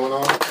you what's going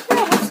on?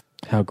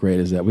 How great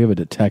is that? We have a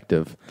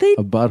detective,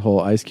 a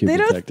butthole ice cube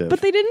detective.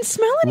 But they didn't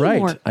smell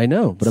anymore. Right, I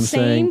know, but I'm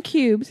saying same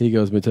cubes. He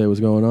goes, "Let me tell you what's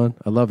going on."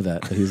 I love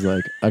that. He's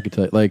like, I could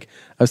tell you. Like,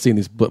 I've seen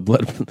these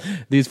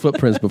these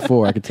footprints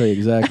before. I could tell you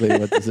exactly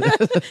what this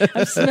is.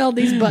 I've smelled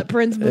these butt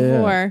prints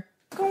before.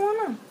 What's going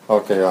on?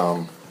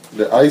 Okay.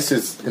 The ice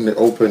is in the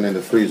open in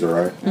the freezer,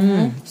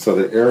 right? So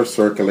the air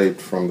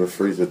circulates from the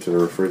freezer to the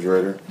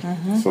refrigerator.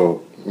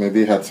 So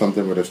maybe it had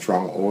something with a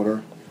strong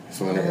odor.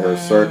 So when the air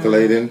is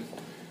circulating.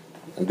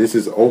 And this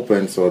is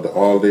open, so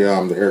all the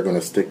air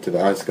gonna stick to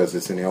the ice because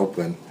it's in the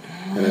open,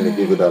 and then they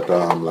give it that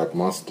like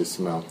musty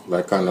smell,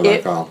 like kind of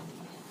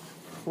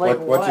like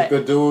what you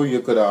could do,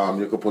 you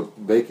could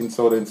put baking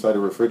soda inside the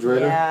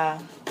refrigerator,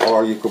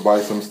 or you could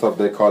buy some stuff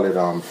they call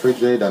it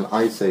Fridge Aid and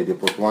Ice Aid. You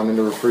put one in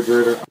the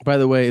refrigerator. By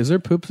the way, is there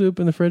poop soup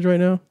in the fridge right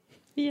now?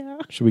 Yeah.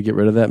 Should we get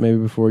rid of that maybe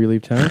before you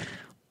leave town?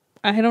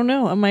 I don't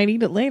know. I might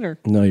eat it later.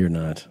 No, you're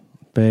not,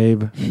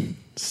 babe.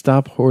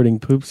 Stop hoarding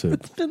poop soup.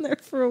 It's been there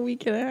for a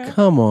week and a half.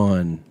 Come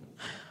on.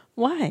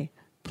 Why?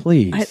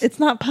 Please. It's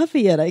not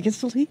puffy yet. I can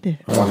still eat it.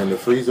 One in the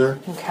freezer.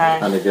 Okay.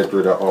 And they get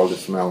rid of all the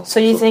smell. So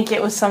you think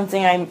it was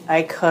something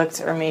I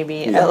cooked or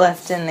maybe I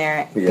left in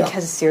there? Yeah.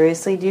 Because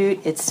seriously,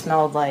 dude, it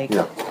smelled like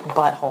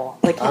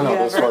butthole. Like I know,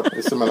 that's what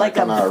it smells like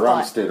kind of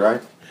Ramstead,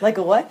 right? Like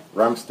a what?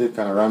 Ramstead,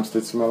 kind of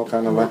Ramstead smell,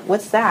 kind of like.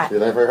 What's that?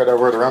 You ever heard that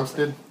word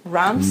Ramstead?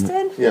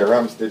 Ramstead? Yeah,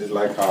 Ramstead is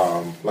like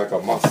a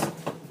must.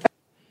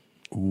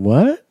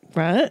 What?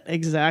 Right?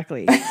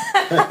 Exactly.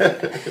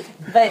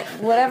 But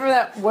whatever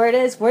that word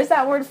is, where's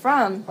that word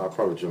from?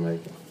 Probably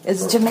Jamaican.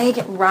 Is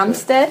Jamaican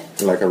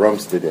Ramstead? Like a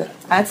Ramstead, yeah.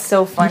 That's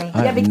so funny.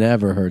 I've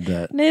never heard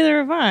that. Neither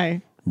have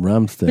I.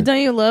 Ramstead. But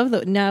don't you love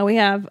that now we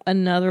have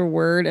another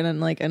word and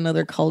like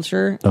another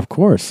culture? Of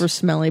course. For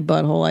smelly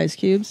butthole ice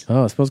cubes.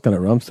 Oh, it smells kind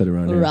of Ramstead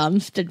around here.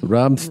 Ramstead.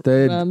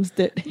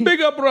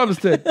 Big up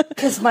Ramstead.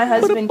 Because my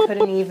husband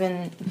couldn't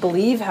even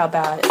believe how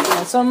bad it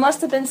smelled. So it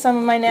must have been some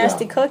of my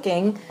nasty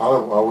cooking. I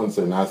wouldn't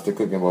say nasty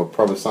cooking, but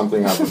probably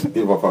something that would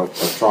give up a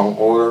strong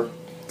odor.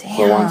 Damn.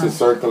 So once it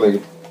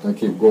circulates and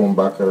keep going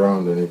back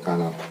around, then it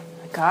kind of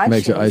Gotcha.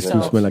 Makes your ice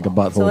cube smell like a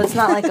butthole. So it's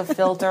not like a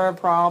filter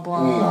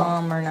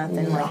problem or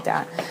nothing like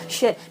that.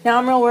 Shit. Now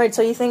I'm real worried.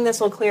 So you think this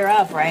will clear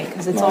up, right?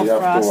 Because it's all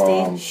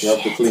frosty. You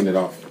have to clean it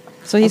off.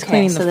 So he's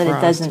cleaning so the that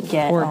frost. it doesn't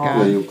get all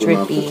Yeah, you're going to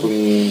have to drippy.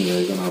 clean. Yeah,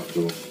 you're going to have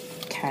to.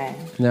 Okay.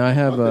 Now I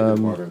have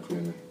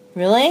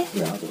Really?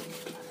 Yeah.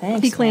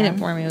 Thanks, He cleaned man. it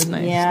for me. It was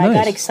nice. Yeah, I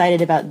got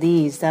excited about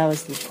these. That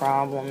was the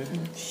problem.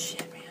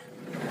 Shit.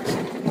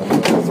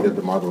 Let's get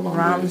the model on.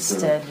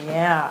 Ramstead,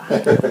 yeah.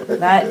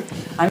 That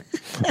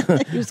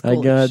I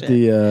got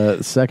the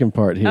second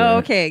part here. Oh,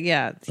 okay,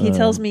 yeah. He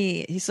tells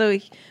me.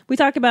 We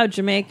talk about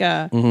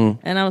Jamaica,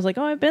 and I was like,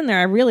 "Oh, I've been there.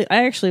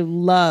 I actually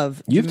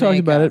love." You've talked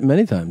about it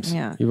many times.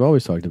 Yeah, you've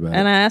always talked about it.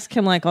 And I asked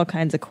him like all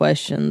kinds of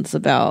questions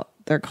about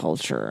their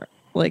culture.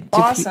 Like,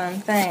 awesome.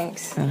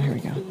 Thanks. Oh, here we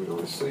go.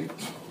 Thanks for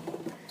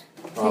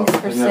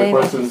Any saving. other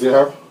questions you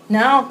have?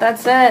 No,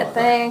 that's it.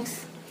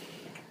 Thanks.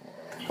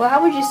 Well,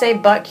 how would you say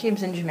butt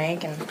cubes in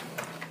Jamaican?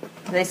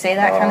 Do they say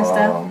that kind of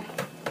stuff?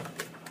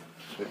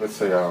 Let's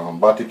say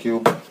body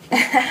cube. Like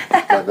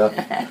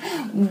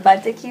that.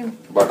 Butt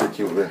cube? Body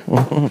cube, yeah.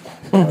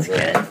 That's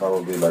good. That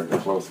would be like the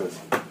closest.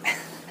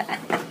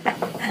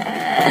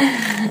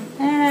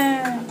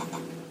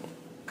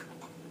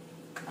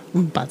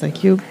 Butt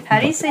cube. How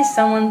do you say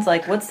someone's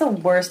like, what's the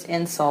worst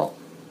insult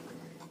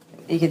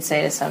you could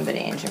say to somebody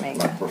in Jamaica?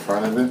 Like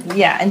profanity?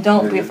 Yeah, and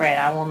don't be afraid.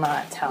 I will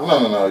not tell.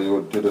 No.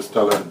 You just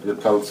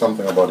tell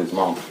something about his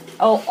mom.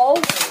 Oh,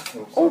 always.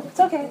 Oh, it's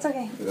okay. It's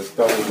okay. That's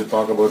what you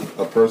talk about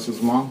a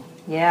person's mom?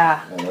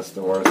 Yeah. And that's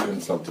the worst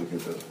insult you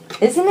could do.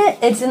 Isn't it?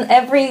 It's in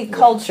every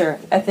culture.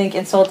 I think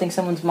insulting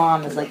someone's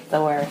mom is like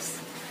the worst.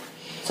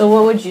 So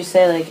what would you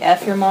say, like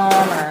F your mom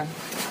or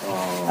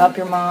up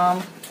your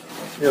mom?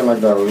 Yeah, like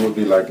that. It would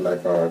be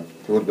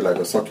like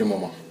a suck your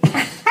mama.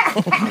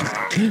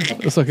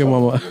 Suck your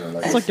mama.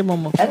 Suck your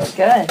mama. That's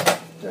good.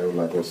 Yeah, it would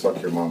like a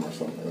suck your mom or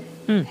something.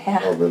 Yeah.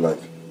 That would be like,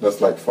 that's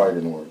like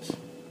fighting words.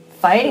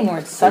 Fighting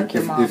words, suck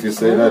your mom. If you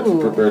say that,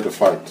 you're prepared to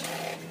fight.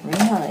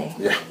 Really?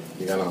 Yeah,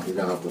 you're gonna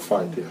have to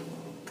fight, yeah.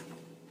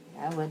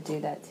 I would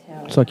do that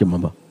too. Suck your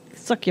mama.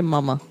 Suck your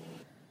mama.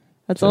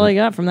 That's all I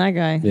got from that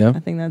guy. Yeah. I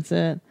think that's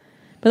it.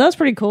 But that was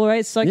pretty cool,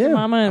 right? Suck your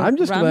mama. And I'm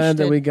just glad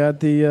that we got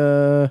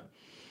the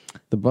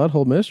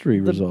butthole mystery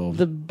resolved.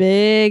 The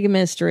big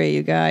mystery,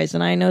 you guys.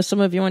 And I know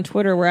some of you on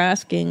Twitter were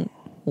asking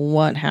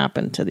what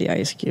happened to the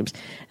ice cubes.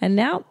 And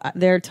now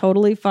they're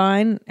totally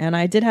fine. And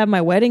I did have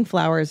my wedding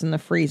flowers in the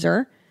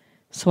freezer.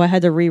 So I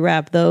had to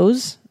rewrap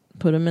those,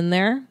 put them in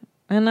there.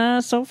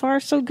 And so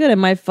far, so good.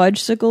 And my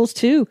fudgesicles,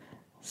 too,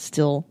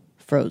 still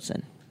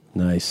frozen.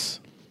 Nice.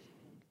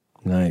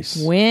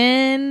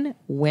 Win.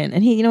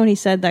 And he, when he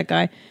said, that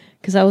guy,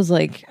 because I was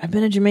like, I've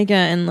been to Jamaica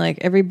and like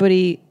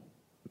everybody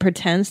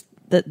pretends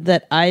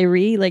that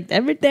Irie, like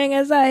everything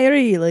is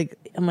Irie. Like,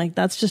 I'm like,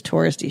 that's just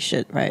touristy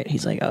shit, right?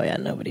 He's like, oh yeah,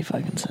 nobody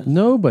fucking says.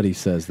 Nobody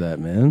says that,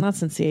 man. Not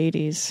since the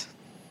 80s.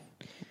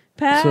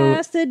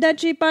 Pass the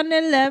Dutchie on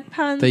the left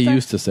hand. They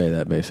used to say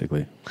that,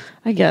 basically.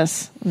 I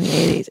guess, in the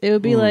 80s. It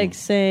would be like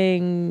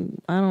saying,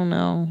 I don't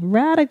know,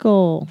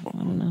 radical. I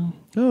don't know.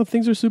 Oh,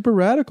 things are super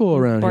radical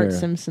around Bart here.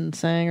 Simpson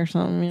saying or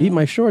something. Eat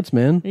my shorts,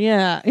 man.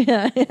 Yeah.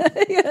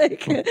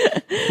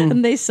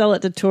 And they sell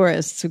it to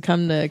tourists who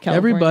come to California.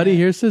 Everybody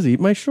here says,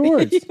 eat my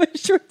shorts. Eat my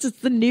shorts. It's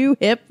the new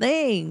hip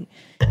thing.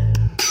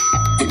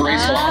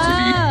 Brace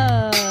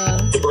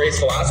philosophy. Brace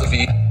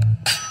philosophy.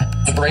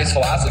 Brace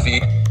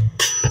philosophy.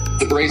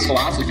 Brace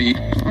philosophy.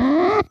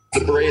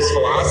 Brace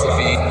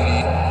philosophy.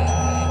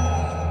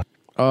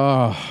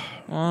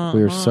 Oh,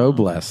 we are so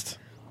blessed.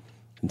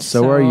 And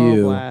so are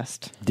you,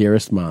 blessed.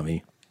 Dearest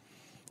mommy,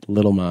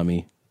 little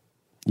mommy.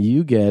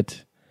 You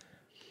get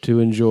to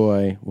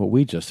enjoy what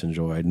we just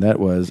enjoyed, and that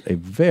was a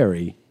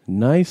very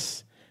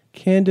nice,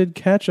 candid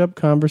catch-up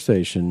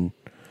conversation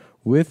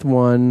with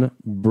one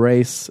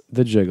Brace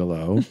the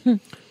Gigolo,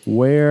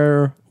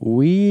 where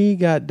we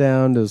got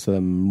down to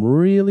some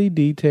really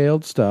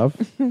detailed stuff.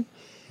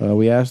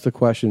 We asked the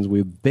questions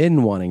we've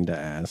been wanting to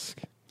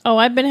ask. Oh,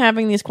 I've been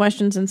having these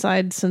questions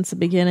inside since the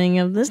beginning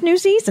of this new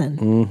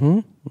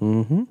season.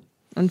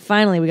 And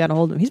finally, we got a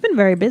hold of him. He's been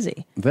very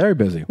busy. Very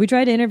busy. We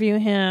tried to interview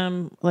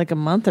him like a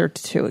month or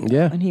two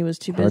ago, and he was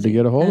too busy. Hard to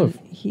get a hold of.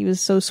 He was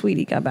so sweet,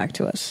 he got back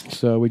to us.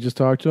 So we just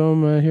talked to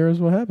him. Here's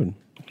what happened.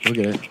 Look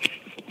at it.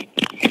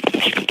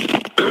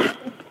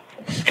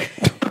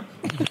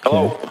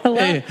 Hello.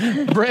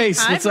 Hey, Brace.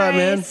 Hi, what's up,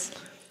 man?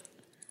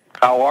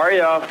 How are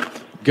ya?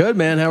 Good,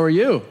 man. How are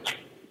you?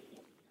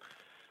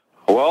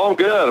 Well, I'm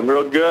good. I'm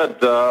real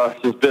good.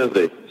 Just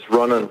busy. Just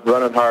running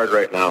hard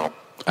right now.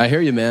 I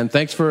hear you, man.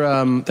 Thanks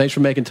for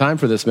making time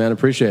for this, man.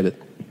 Appreciate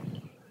it.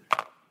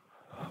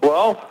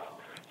 Well,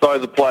 it's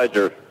always a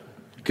pleasure.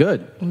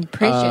 Good. We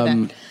appreciate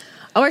that.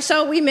 Oh,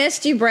 so we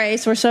missed you,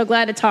 Brace. We're so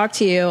glad to talk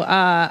to you.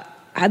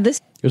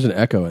 There's an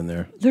echo in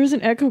there. There's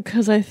an echo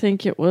because I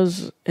think it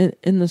was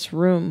in this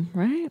room,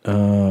 right?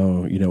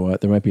 Oh, you know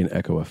what? There might be an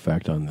echo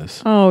effect on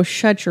this. Oh,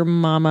 shut your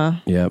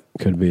mama. Yep,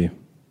 could be.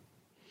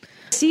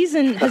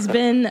 Season has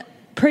been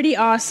pretty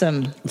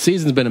awesome. The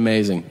season's been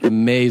amazing.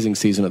 Amazing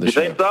season of the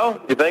show.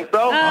 You think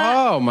so?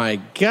 Oh, my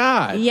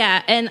God.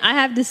 Yeah, and I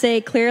have to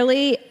say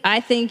clearly, I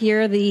think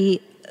you're the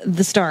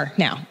star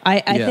now. I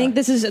think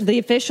this is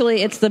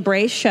it's the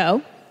Brace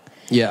show.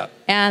 Yeah.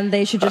 And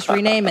they should just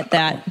rename it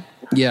that.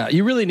 Yeah,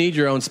 you really need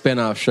your own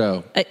spin-off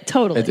show.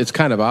 Totally. It's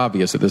kind of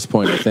obvious at this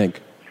point, I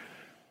think.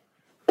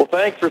 Well,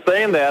 thanks for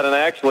saying that, and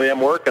actually I'm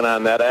working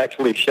on that. I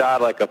actually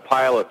shot like a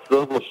pilot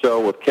sizzle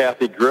show with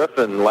Kathy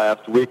Griffin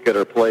last week at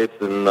her place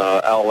in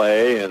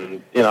L.A.,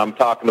 and, I'm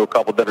talking to a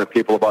couple different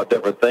people about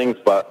different things,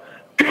 but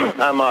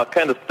I'm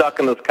kind of stuck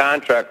in this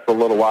contract for a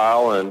little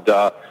while, and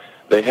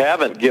they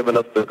haven't given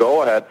us the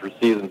go-ahead for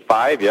season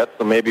 5 yet,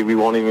 so maybe we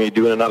won't even be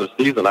doing another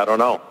season. I don't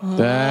know.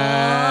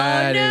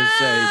 That is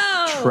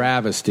a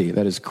travesty.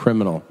 That is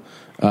criminal.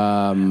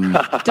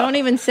 Don't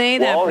even say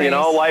that. Well, Brace.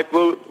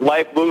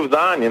 life moves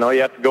on. You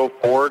have to go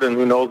forward, and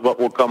who knows what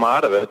will come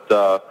out of it.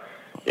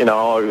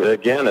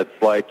 Again,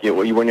 it's like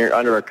when you're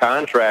under a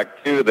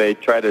contract too, they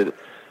try to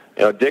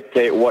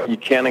dictate what you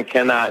can and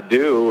cannot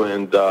do,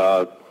 and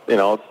so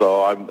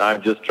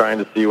I'm just trying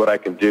to see what I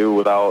can do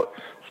without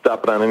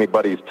stepping on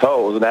anybody's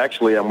toes. And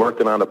actually, I'm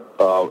working on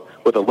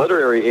with a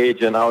literary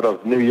agent out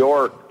of New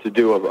York to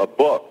do a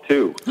book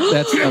too.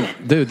 That's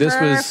dude. This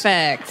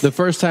Perfect. was the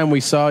first time we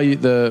saw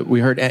you.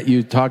 We heard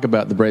you talk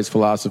about the Brace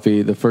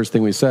philosophy. The first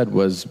thing we said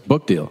was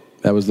book deal.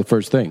 That was the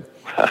first thing.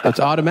 It's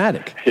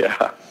automatic.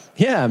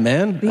 Yeah,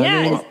 man.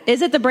 Yeah,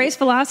 is it the Brace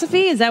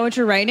philosophy? Is that what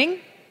you're writing?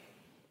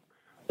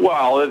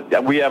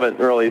 Well, we haven't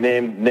really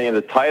named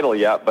the title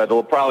yet, but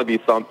it'll probably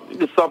be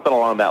something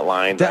along that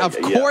line.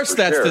 Of course,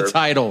 that's sure. the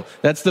title.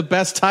 That's the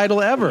best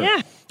title ever.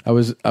 Yeah. I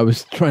was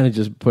trying to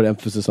just put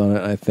emphasis on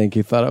it. I think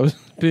he thought I was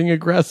being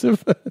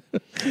aggressive.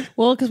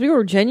 Well, because we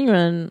were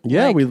genuine.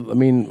 Yeah,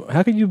 like,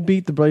 how could you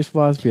beat The Brace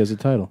Philosophy as a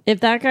title? If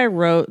that guy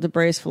wrote The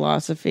Brace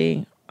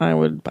Philosophy, I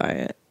would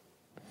buy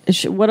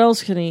it. What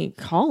else can he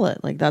call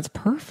it? Like, that's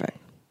perfect.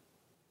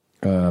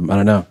 I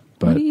don't know,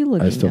 but What are you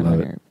looking I still at love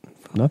here?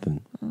 it.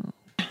 Nothing.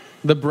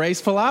 The Brace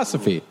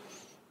Philosophy.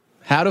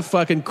 How to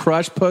fucking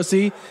crush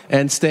pussy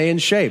and stay in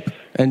shape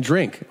and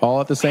drink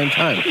all at the same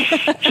time.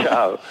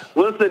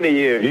 Listen to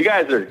you. You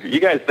guys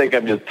think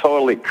I'm just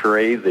totally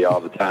crazy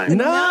all the time.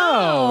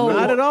 No,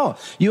 not at all.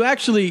 You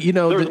actually,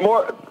 there's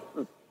more.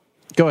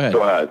 Go ahead.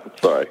 Go ahead.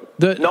 Sorry.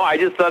 No, I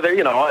just thought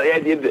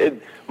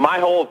that, my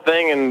whole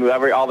thing and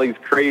all these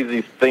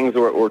crazy things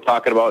we're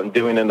talking about and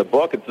doing in the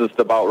book, it's just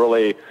about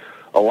really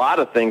a lot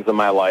of things in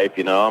my life.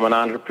 I'm an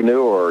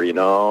entrepreneur,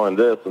 and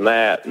this and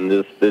that, and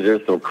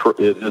there's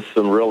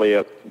some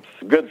really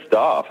good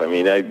stuff. I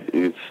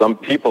mean, some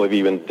people have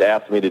even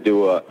asked me to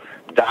do a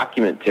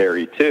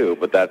documentary too,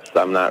 but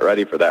I'm not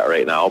ready for that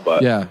right now.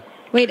 But yeah.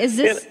 Wait, is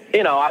this?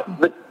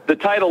 The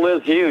title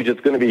is huge.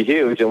 It's going to be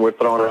huge, and we're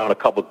throwing around a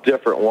couple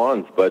different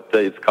ones, but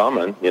it's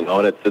coming. And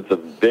it's a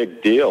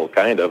big deal,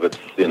 kind of. It's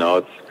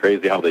it's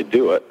crazy how they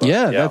do it. But,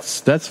 yeah,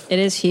 that's it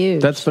is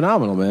huge. That's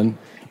phenomenal, man.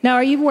 Now,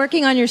 are you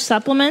working on your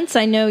supplements?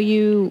 I know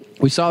you.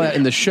 We saw that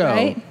in the show,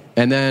 right?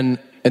 And then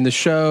in the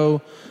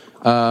show,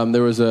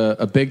 there was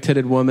a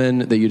big-titted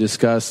woman that you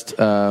discussed.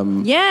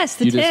 Yes,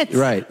 the tits.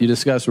 Right, you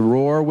discussed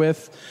Roar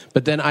with.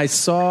 But then I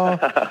saw,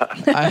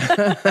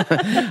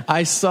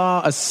 I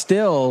saw a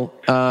still.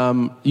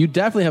 You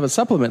definitely have a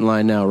supplement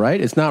line now, right?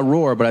 It's not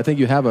Roar, but I think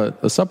you have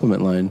a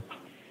supplement line.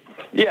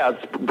 Yeah,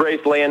 it's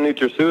Brace Land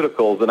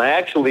Nutraceuticals, and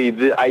I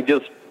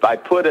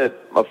put it.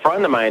 A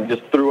friend of mine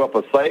just threw up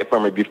a site for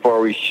me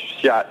before we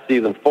shot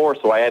season 4,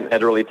 so I hadn't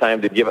had really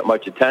time to give it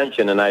much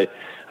attention, and I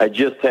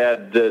just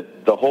had the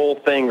whole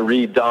thing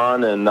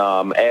redone and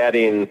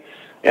adding.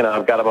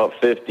 I've got about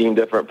 15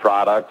 different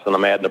products, and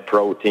I'm adding a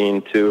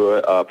protein to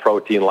it, a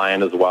protein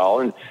line as well,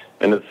 and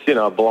it's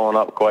blowing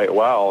up quite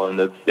well, and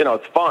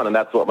it's fun, and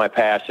that's what my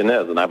passion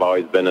is, and I've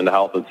always been into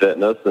health and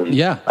fitness, and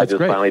I just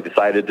finally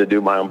decided to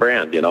do my own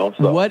brand,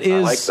 So what is, I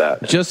like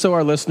that. Just so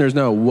our listeners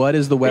know, what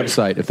is the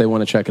website if they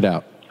want to check it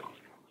out?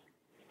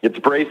 It's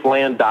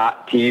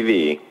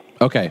braceland.tv.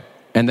 Okay,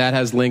 and that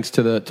has links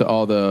to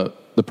all the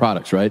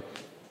products, right?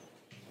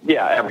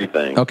 Yeah,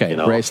 everything. Okay,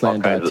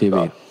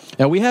 braceland.tv.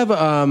 Now, we have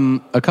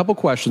a couple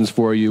questions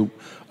for you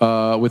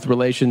with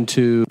relation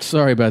to...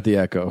 Sorry about the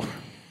echo.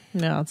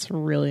 No, it's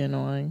really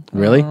annoying.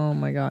 Really? Oh,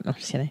 my God. No,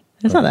 just kidding.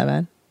 It's not that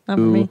bad. Not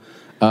for me.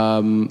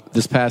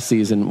 This past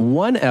season,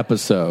 one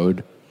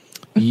episode,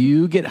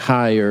 you get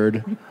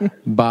hired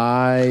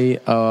by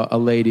a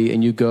lady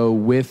and you go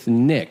with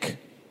Nick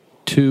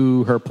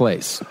to her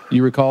place.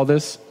 You recall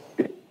this?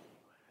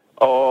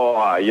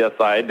 Oh, yes,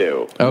 I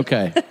do.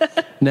 Okay.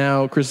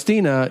 Now,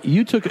 Christina,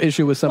 you took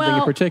issue with something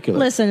in particular.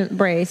 Listen,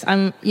 Brace,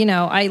 I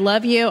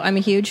love you. I'm a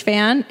huge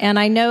fan. And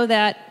I know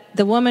that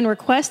the woman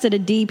requested a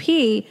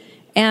DP.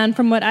 And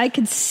from what I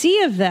could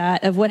see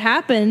of what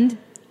happened,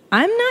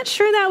 I'm not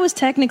sure that was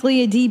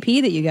technically a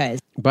DP that you guys.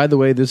 By the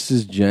way, this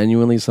is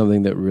genuinely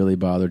something that really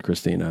bothered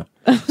Christina.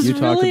 You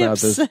talked really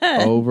about upset.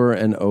 this over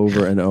and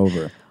over and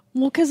over.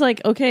 Well, because,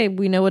 okay,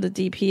 we know what a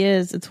DP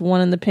is. It's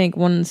one in the pink,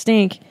 one in the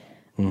stink.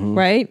 Mm-hmm.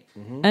 Right?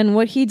 Mm-hmm. And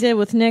what he did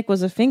with Nick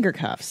was a finger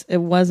cuffs. It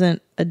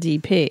wasn't a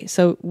DP.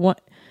 So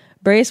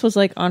Brace was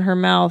on her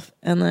mouth,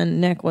 and then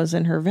Nick was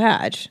in her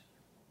vag.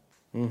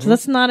 Mm-hmm. So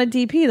that's not a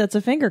DP. That's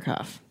a finger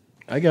cuff.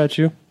 I got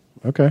you.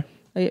 Okay.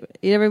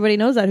 Everybody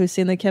knows that who's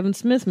seen the Kevin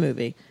Smith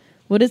movie.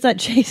 What is that,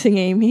 Chasing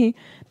Amy?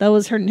 That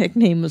was her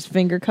nickname, was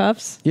finger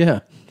cuffs. Yeah.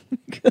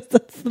 Because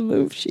that's the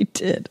move she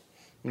did.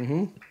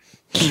 Mm-hmm.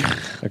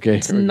 Okay,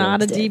 it's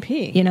not a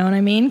DP. You know what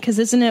I mean? Because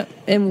isn't it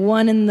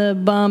one in the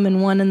bum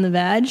and one in the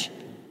vag?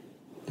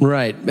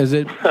 Right. Is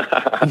it?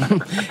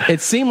 It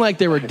seemed like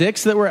there were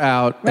dicks that were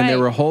out and there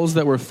were holes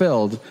that were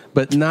filled,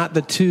 but not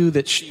the two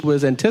that she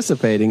was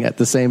anticipating at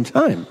the same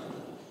time.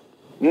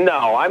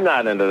 No, I'm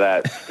not into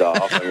that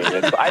stuff. I mean,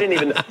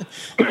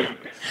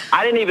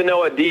 I didn't even know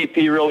what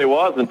DP really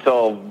was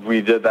until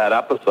we did that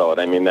episode.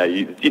 I mean,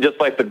 you just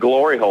like the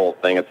glory hole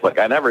thing. It's like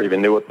I never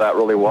even knew what that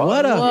really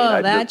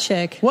was.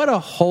 Chick. What a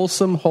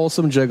wholesome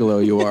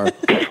gigolo you are.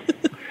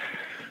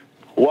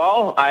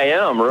 Well, I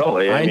am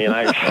really. I mean,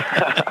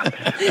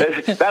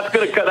 that's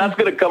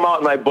gonna come out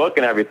in my book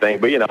and everything.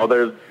 But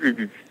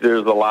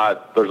there's a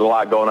lot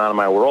going on in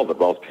my world that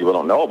most people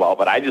don't know about.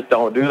 But I just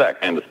don't do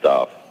that kind of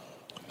stuff.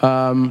 It's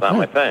not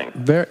my thing.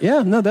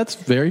 That's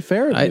very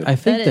fair. I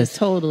think that's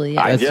totally.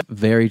 That's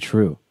very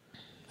true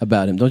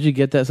about him. Don't you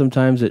get that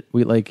sometimes? That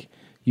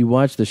you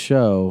watch the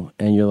show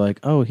and you're like,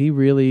 oh, he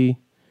really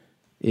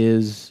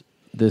is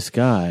this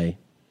guy,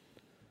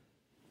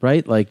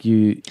 right?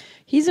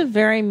 He's a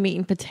very meat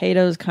and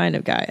potatoes kind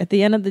of guy. At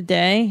the end of the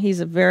day, he's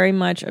a very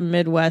much a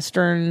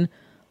Midwestern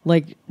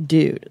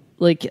dude.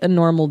 like a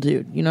normal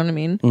dude. You know what I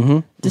mean? Mm-hmm.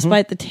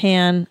 Despite the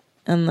tan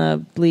and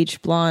the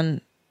bleach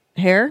blonde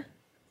hair,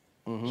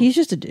 Mm-hmm. he's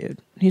just a dude.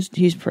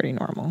 He's pretty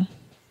normal.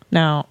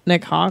 Now,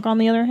 Nick Hawk, on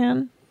the other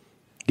hand,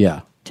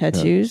 Yeah.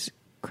 tattoos,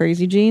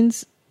 crazy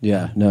jeans.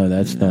 Yeah, no,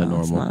 that's not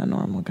normal. It's not a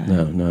normal guy.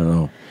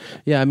 No.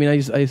 Yeah, I mean,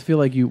 I feel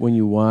like when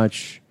you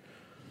watch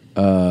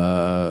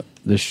the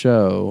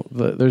show,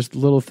 there's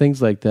little things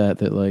like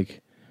that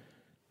like,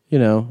 you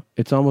know,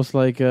 it's almost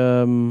like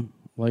a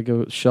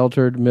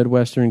sheltered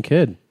Midwestern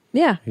kid.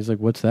 Yeah. He's like,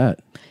 what's that?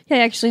 Yeah,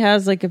 he actually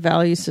has like a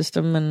value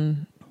system,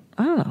 and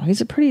I don't know. I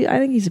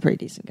think he's a pretty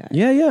decent guy.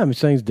 Yeah. I'm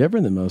saying he's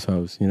different than most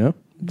hoes, you know?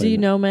 Do you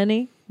know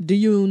many? Do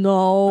you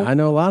know? I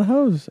know a lot of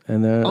hoes.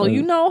 And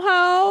you know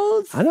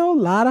hoes? I know a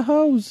lot of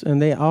hoes,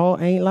 and they all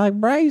ain't like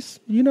Bryce.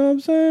 You know what I'm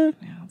saying?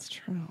 Yeah, that's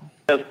true.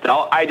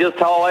 I just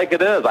tell it like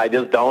it is. I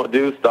just don't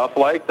do stuff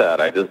like that.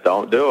 I just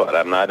don't do it.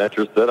 I'm not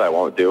interested. I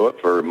won't do it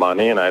for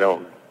money, and I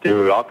don't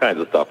do all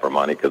kinds of stuff for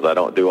money because I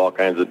don't do all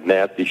kinds of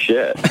nasty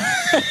shit.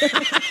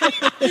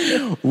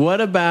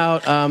 What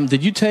about,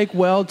 did you take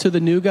well to the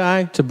new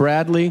guy, to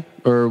Bradley,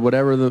 or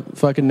whatever the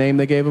fucking name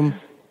they gave him?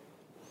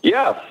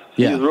 Yes.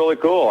 Yeah. He's really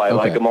cool. I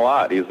like him a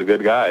lot. He's a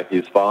good guy.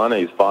 He's fun.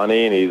 He's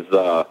funny, and he's,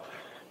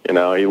 you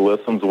know, he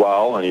listens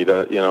well, and he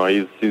does, you know,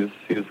 he's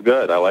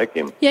good. I like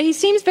him. Yeah, he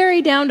seems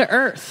very down to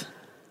earth.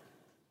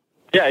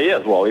 Yeah, he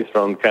is. Well, he's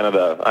from kind of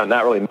the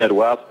not really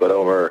Midwest, but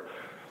over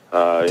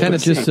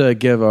Tennessee. Just to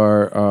give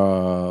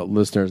our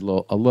listeners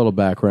a little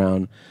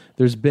background,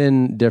 there's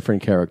been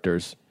different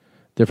characters,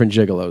 different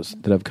gigolos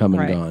that have come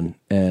and gone,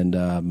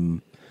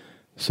 and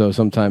so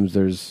sometimes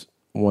there's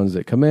ones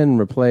that come in,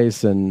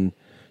 replace, and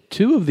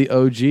two of the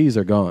OGs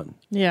are gone.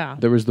 Yeah.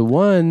 There was the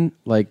one,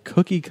 like,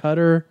 cookie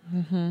cutter,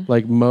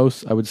 like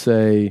most, I would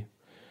say,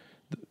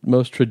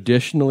 most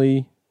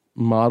traditionally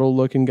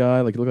model-looking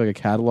guy, like, looked like a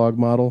catalog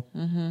model.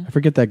 Mhm. I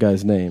forget that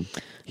guy's name.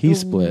 He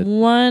split.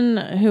 One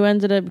who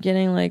ended up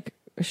getting like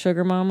a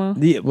sugar mama.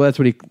 Well, that's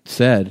what he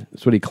said.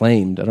 That's what he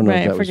claimed. I don't know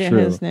if that was true. I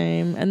forget his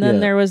name. And then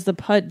there was the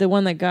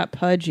one that got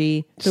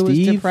pudgy, who was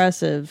Steve?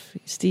 depressive.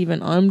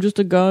 Steven, I'm just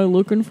a guy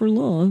looking for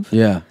love.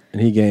 Yeah,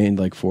 and he gained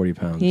like 40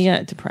 pounds. He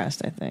got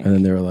depressed, I think. And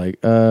then they were like,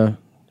 you're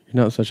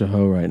not such a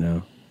hoe right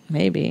now.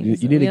 Maybe. You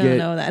So need we to don't get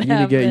know that you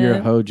need to get your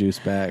happened. hoe juice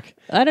back.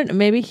 I don't know.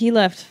 Maybe he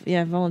left,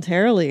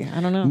 voluntarily.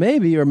 I don't know.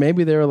 Maybe, or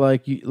maybe they were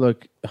like,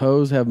 look,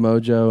 hoes have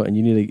mojo, and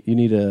you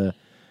need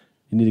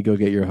to go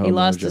get your hoe. He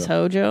lost mojo. his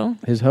hojo?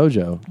 His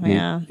hojo.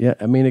 Yeah. Yeah.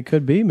 I mean, it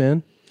could be,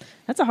 man.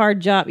 That's a hard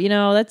job.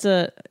 That's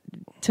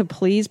to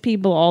please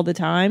people all the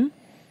time.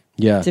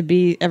 Yeah. To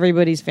be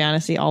everybody's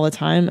fantasy all the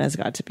time has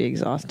got to be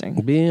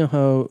exhausting. Being a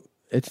hoe,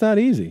 it's not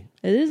easy.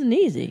 It isn't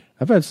easy.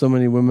 I've had so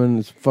many women,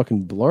 it's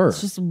fucking blur.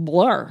 It's just a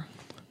blur.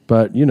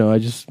 But,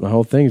 my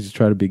whole thing is to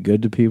try to be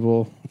good to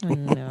people. I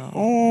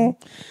know.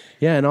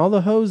 Yeah, and all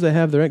the hoes that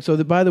have their...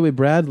 So, by the way,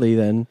 Bradley,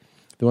 then,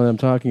 the one I'm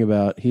talking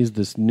about, he's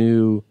this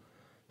new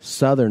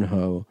Southern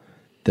hoe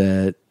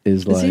that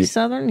is like... Is he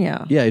Southern?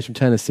 Yeah. Yeah, he's from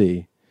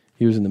Tennessee.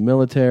 He was in the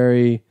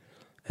military,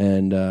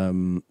 and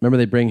remember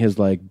they bring his,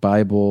 like,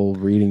 Bible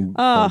reading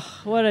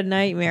What a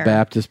nightmare.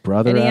 Baptist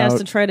brother And he out. has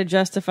to try to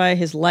justify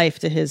his life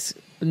to his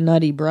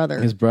nutty brother.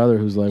 His brother,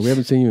 who's like, we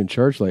haven't seen you in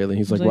church lately.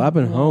 He's like, well, I've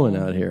been hoeing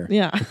out here.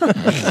 Yeah.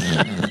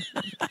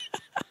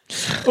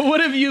 What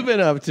have you been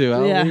up to?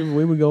 Yeah.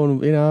 We were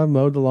going, I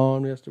mowed the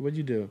lawn yesterday. What'd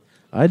you do?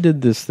 I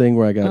did this thing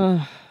where I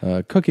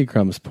got cookie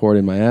crumbs poured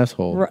in my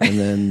asshole, Right. and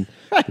then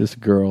this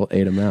girl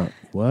ate them out.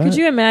 What? Could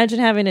you imagine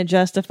having to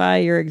justify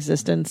your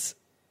existence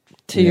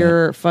to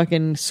your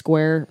fucking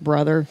square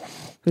brother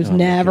who's Oh, my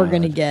never God.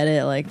 going to get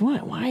it? Like,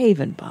 what? Why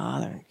even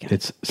bother? God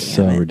It's damn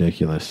so it.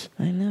 ridiculous.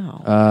 I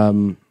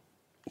know.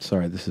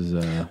 Sorry, this is...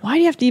 Why do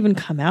you have to even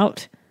come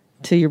out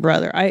to your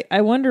brother?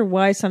 I wonder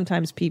why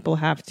sometimes people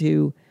have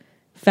to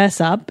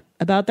fess up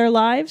about their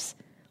lives.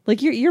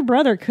 Like your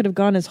brother could have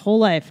gone his whole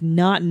life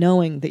not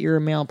knowing that you're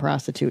a male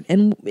prostitute,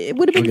 and it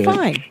would have been Okay.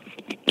 fine.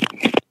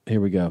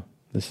 Here we go.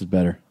 This is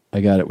better.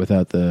 I got it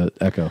without the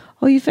echo.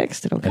 Oh, you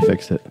fixed it. Okay. I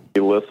fixed it. He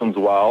listens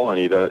well, and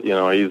he does,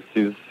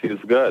 he's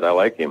good. I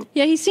like him.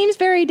 Yeah, he seems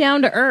very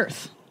down to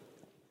earth.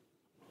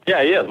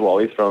 Yeah, he is. Well,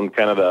 he's from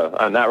kind of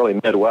the not really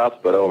Midwest,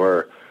 but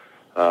over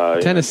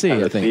Tennessee,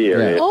 I think.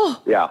 area. Yeah.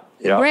 Oh,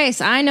 yeah. Grace,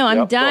 I know. I'm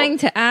Yep. dying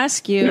to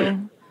ask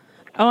you.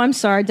 Oh, I'm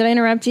sorry. Did I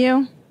interrupt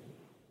you?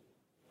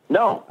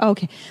 No.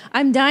 Okay.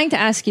 I'm dying to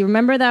ask you.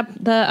 Remember that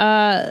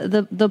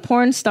the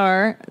porn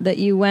star that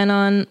you went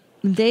on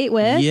a date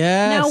with?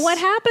 Yes. Now, what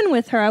happened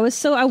with her? I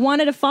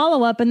wanted a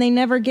follow up, and they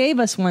never gave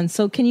us one.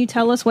 So, can you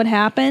tell us what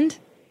happened?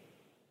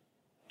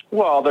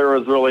 Well, there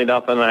was really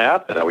nothing that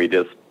happened. We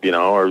just, she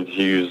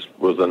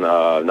was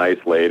a nice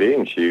lady,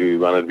 and she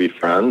wanted to be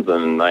friends,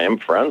 and I am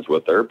friends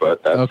with her,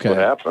 but that's what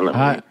happened.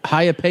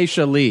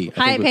 Hypatia Lee.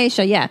 Hi,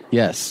 Paisha. Yeah.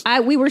 Yes.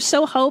 We were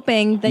so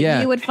hoping that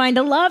Yeah. you would find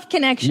a love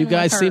connection. You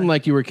guys with her. seem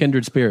like you were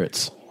kindred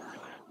spirits.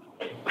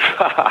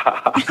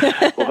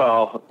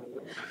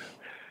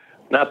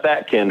 Not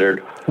that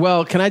kindred.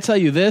 Well, can I tell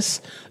you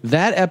this?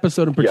 That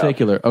episode in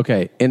particular,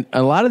 okay, in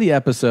a lot of the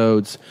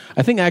episodes,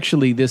 I think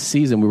actually this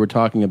season we were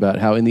talking about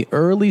how in the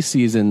early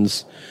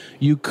seasons,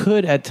 you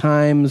could at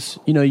times,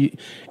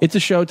 it's a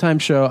Showtime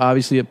show.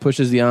 Obviously, it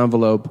pushes the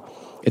envelope.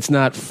 It's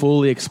not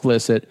fully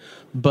explicit,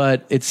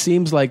 but it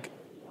seems like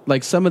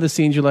some of the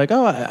scenes you're like,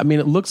 oh, I mean,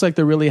 it looks like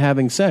they're really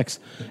having sex.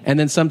 And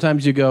then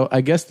sometimes you go,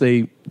 I guess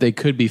they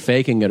could be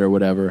faking it or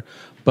whatever.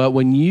 But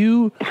when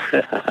you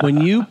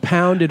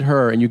pounded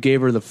her and you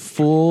gave her the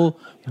full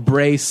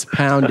brace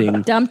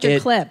pounding, dumped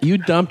your clip. You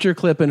dumped your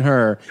clip in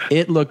her.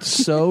 It looked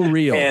so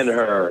real. And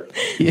her.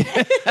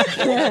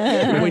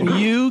 When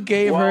you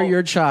gave her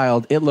your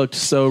child, it looked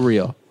so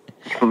real.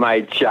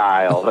 My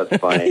child.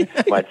 That's funny.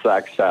 My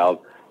sex child.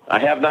 I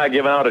have not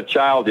given out a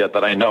child yet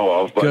that I know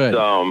of, but Good.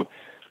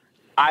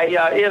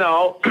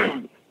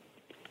 I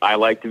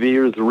like to be,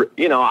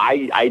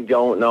 I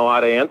don't know how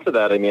to answer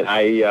that. I mean,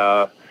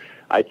 I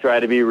try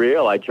to be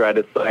real. I try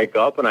to psych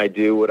up, and I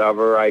do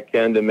whatever I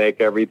can to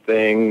make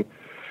everything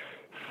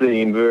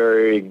seem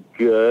very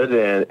good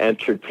and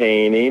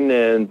entertaining.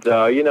 And,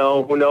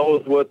 who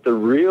knows what the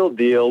real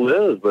deal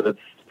is, but it's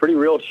a pretty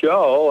real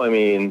show. I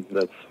mean,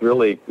 that's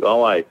really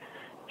all I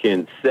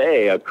can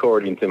say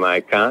according to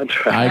my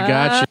contract. I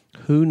got you.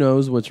 Who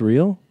knows what's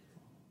real?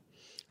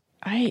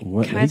 He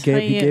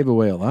gave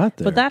away a lot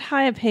there. But that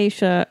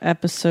Hypatia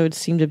episode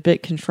seemed a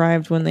bit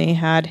contrived when they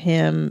had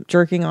him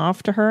jerking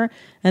off to her,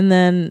 and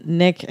then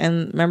Nick,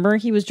 and remember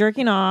he was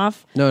jerking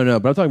off. No,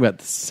 but I'm talking about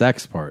the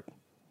sex part.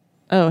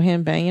 Oh,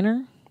 him banging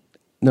her?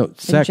 No,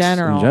 sex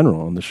in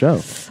general on the show.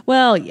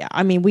 Well, yeah.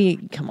 I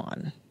mean, come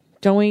on.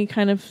 Don't we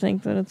kind of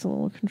think that it's a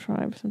little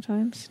contrived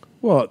sometimes?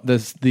 Well,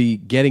 the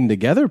getting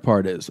together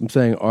part is. I'm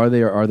saying, are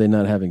they or are they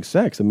not having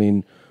sex? I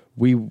mean,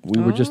 we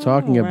were just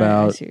talking right,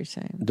 about. I see what you're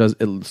saying.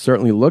 It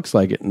certainly looks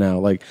like it now.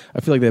 Like, I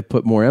feel like they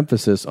put more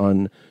emphasis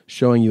on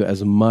showing you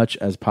as much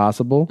as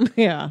possible.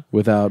 Yeah.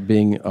 Without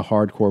being a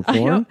hardcore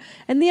porn.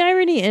 And the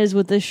irony is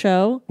with this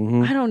show,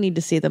 Mhm. I don't need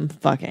to see them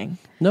fucking.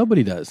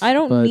 Nobody does. I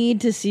don't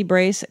need to see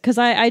Brace because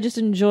I just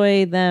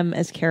enjoy them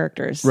as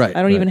characters. Right,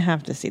 I don't right. even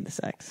have to see the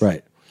sex.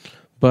 Right.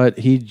 But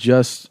he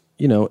just,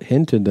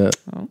 hinted that.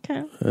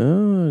 Okay.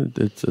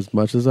 It's as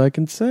much as I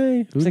can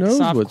say. Who It's like knows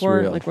soft what's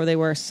core, real? like where they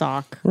wear a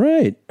sock.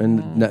 Right.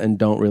 And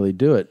don't really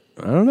do it.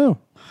 I don't know.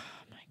 Oh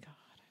my God.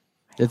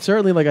 It's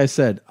certainly, like I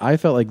said, I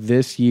felt like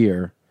this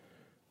year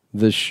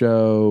the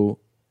show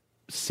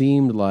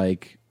seemed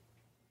like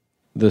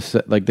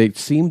they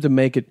seemed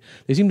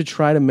to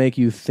try to make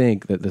you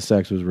think that the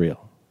sex was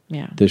real.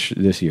 Yeah.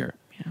 This year.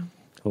 Yeah.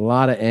 A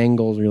lot of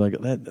angles where you're like,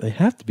 they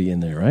have to be in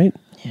there, right?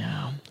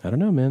 Yeah. I don't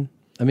know, man.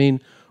 I mean,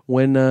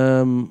 when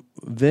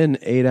Vin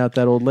ate out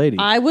that old lady.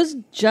 I was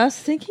just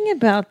thinking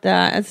about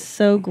that. It's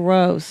so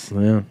gross.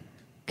 Yeah.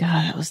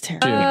 God, that was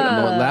terrible.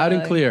 Loud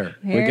and clear.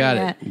 We got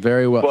it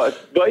very well. But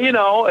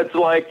it's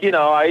like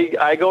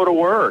I go to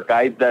work.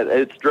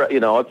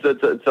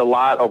 It's a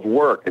lot of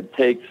work. It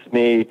takes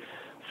me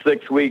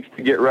 6 weeks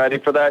to get ready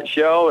for that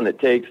show, and it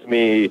takes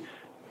me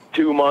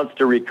 2 months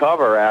to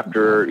recover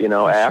after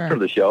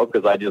the show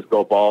because I just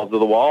go balls to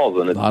the walls,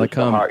 and it's a lot of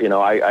cum. hard.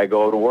 I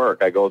go to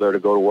work. I go there to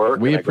go to work.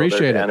 We and I go there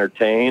appreciate to it.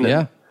 entertain.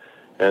 Yeah.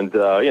 And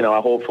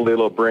hopefully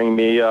it'll bring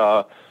me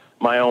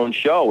my own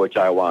show, which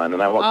I want,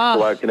 and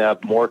so I can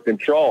have more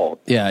control.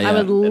 Yeah, I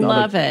would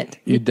love it.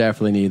 You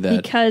definitely need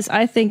that. Because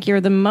I think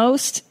you're the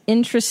most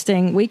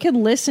interesting. We could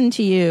listen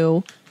to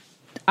you.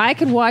 I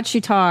could watch you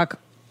talk.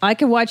 I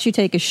could watch you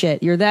take a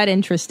shit. You're that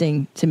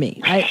interesting to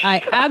me.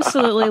 I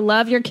absolutely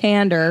love your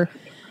candor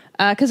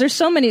because there's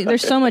so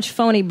much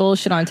phony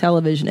bullshit on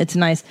television. It's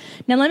nice.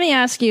 Now, let me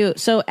ask you.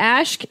 So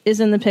Ash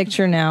is in the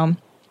picture now,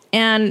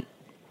 and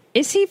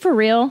is he for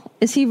real?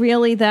 Is he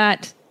really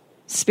that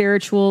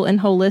spiritual and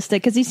holistic?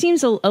 Because he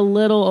seems a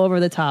little over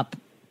the top.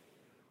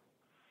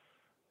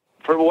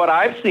 From what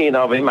I've seen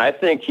of him, I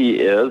think he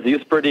is.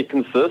 He's pretty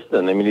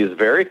consistent. I mean, he's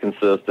very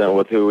consistent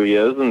with who he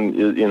is, and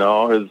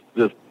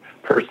his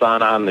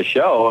persona on the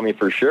show. I mean,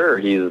 for sure,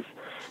 he's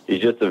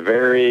just a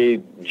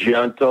very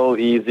gentle,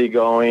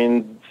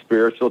 easygoing,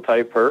 spiritual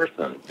type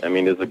person. I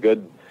mean, he's a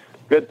good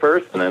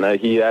person, and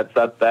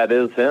that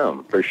is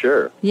him for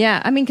sure.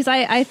 Yeah, I mean, because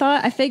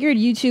I figured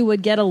you two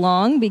would get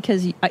along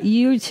because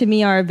you to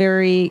me are a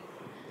very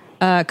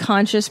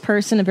conscious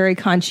person, a very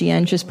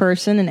conscientious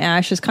person, and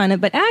Ash is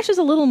but Ash is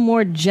a little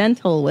more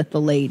gentle with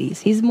the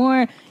ladies. He's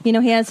more, he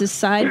has his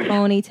side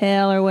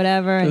ponytail or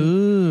whatever. And,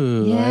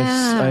 Ooh,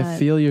 yeah. I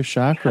feel your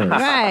chakras.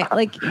 Right,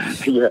 like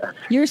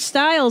your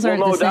styles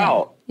aren't the same.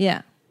 Doubt.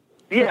 Yeah.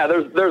 Yeah,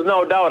 there's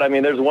no doubt. I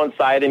mean, there's one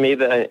side of me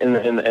that,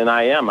 and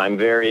I'm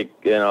very,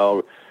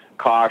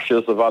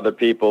 cautious of other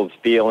people's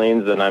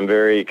feelings, and I'm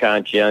very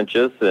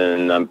conscientious,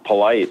 and I'm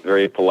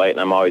very polite,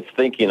 and I'm always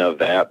thinking of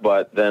that.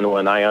 But then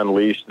when I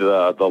unleash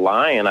the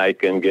lion, I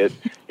can get,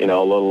 a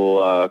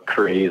little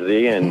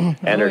crazy and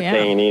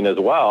entertaining as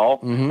well.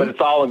 Mm-hmm. But it's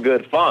all in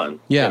good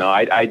fun. Yeah.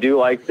 I do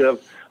like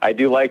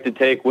to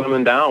take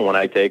women down when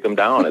I take them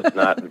down.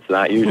 It's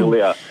not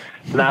usually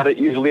not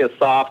usually a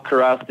soft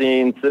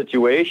caressing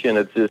situation.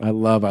 It's just I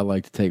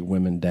like to take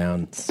women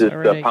down. Just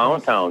a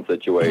Pound Town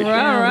situation. All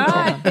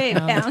right.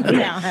 Pound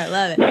Town. I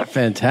love it.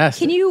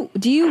 Fantastic.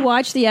 Do you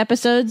watch the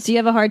episodes? Do you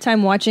have a hard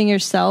time watching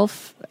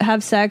yourself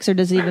have sex, or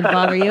does it even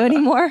bother you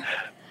anymore?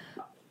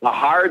 A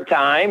hard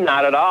time?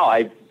 Not at all.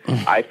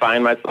 I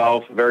find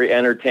myself very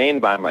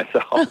entertained by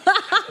myself.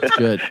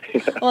 Good.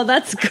 Well,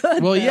 that's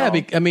good. Well, yeah.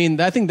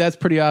 I think that's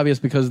pretty obvious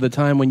because the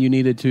time when you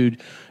needed to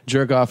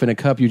jerk off in a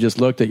cup, you just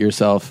looked at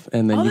yourself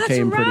and then you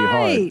came pretty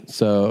hard.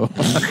 So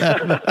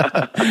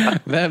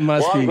that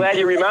must be. I'm glad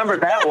you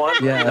remembered that one.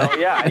 Yeah.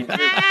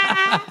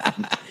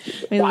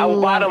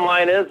 Bottom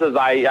line is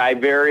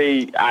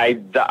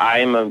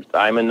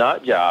I'm a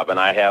nut job, and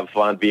I have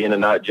fun being a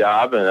nut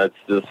job, and it's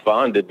just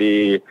fun to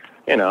be.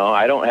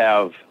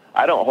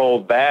 I don't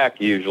hold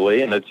back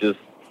usually, and it's just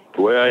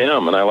the way I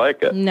am, and I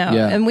like it. No,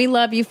 and we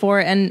love you for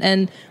it.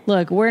 And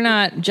look, we're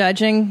not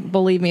judging.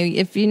 Believe me,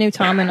 if you knew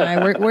Tom and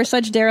I, we're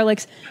such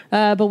derelicts,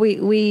 but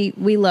we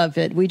love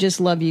it. We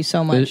just love you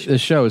so much. The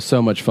show is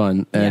so much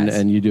fun,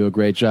 and you do a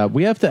great job.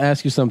 We have to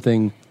ask you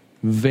something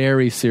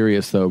very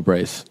serious, though,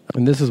 Brace.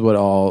 And this is what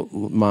all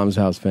Mom's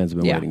House fans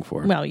have been waiting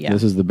for. Well, yeah.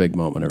 This is the big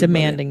moment. Everybody.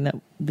 Demanding that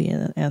be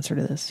an answer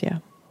to this, yeah.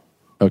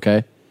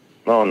 Okay.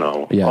 Oh,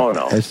 no. Yeah. Oh,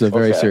 no. This is a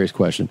very serious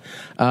question.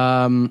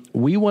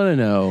 We want to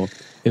know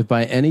if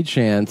by any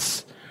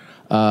chance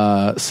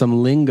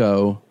some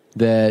lingo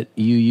that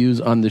you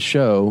use on the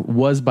show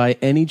was by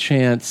any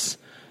chance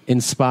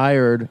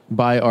inspired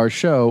by our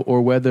show,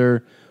 or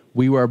whether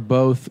we were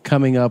both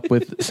coming up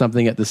with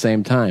something at the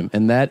same time.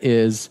 And that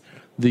is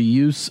the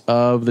use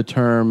of the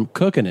term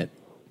cooking it.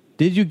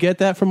 Did you get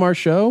that from our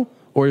show,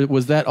 or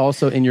was that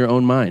also in your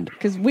own mind?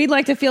 Because we'd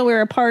like to feel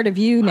we're a part of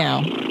you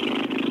now.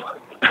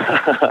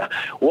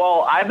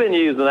 Well, I've been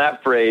using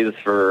that phrase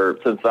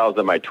since I was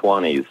in my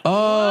 20s.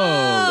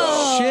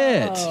 Oh,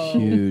 shit.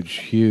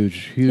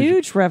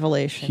 Huge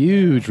revelation.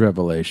 Huge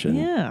revelation.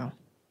 Yeah.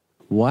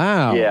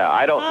 Wow. Yeah,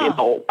 I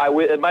don't,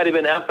 it might have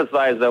been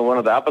emphasized on one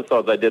of the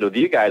episodes I did with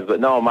you guys, but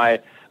no,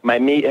 my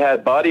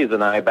meathead buddies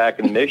and I back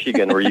in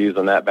Michigan were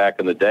using that back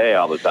in the day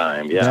all the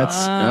time. Yeah.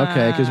 That's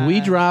okay, because we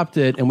dropped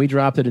it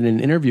in an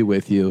interview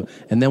with you,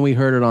 and then we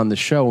heard it on the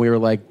show. We were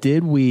like,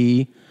 did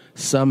we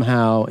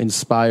somehow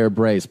inspire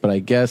Brace? But I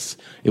guess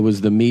it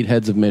was the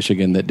meatheads of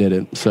Michigan that did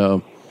it.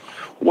 So,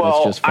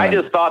 well, just fun. I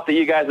just thought that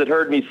you guys had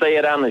heard me say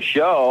it on the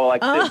show.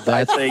 Like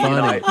that's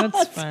funny.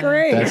 That's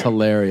great. That's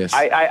hilarious.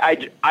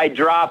 I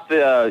dropped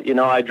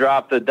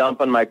the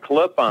dump on my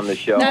clip on the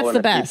show. That's and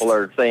the best. People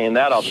are saying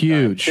that all the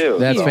time too.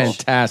 That's so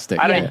fantastic.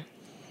 I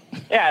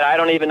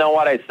don't even know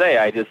what I say.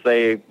 I just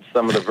say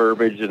some of the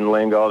verbiage and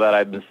lingo that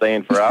I've been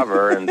saying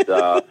forever, and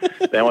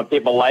then when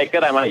people like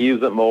it, I might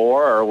use it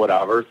more or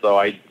whatever. So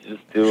I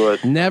just do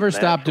it. Never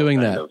stop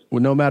doing that.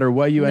 No matter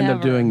what you end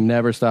up doing,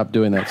 never stop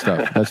doing that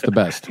stuff. That's the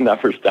best.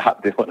 Never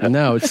stop doing it.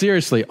 No,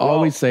 seriously,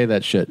 always say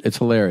that shit. It's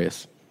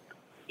hilarious.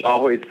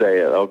 Always say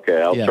it.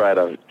 Okay, I'll try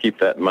to keep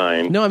that in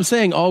mind. No, I'm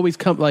saying always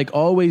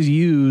always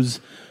use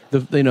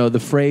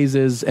the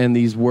phrases and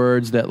these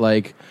words that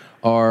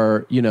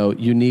are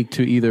unique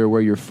to either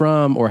where you're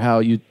from or how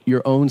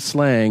your own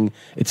slang.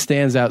 It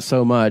stands out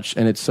so much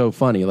and it's so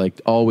funny.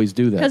 Always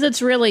do that because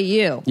it's really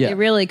you. Yeah. It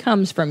really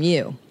comes from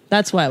you.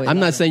 That's why I'm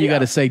not saying you got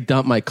to say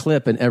dump my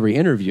clip in every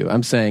interview.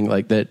 I'm saying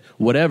that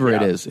whatever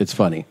it is, it's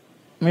funny.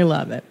 We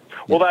love it.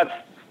 Well,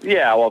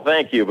 well,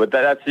 thank you. But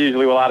that's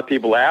usually what a lot of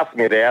people ask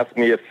me. They ask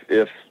me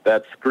if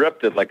that's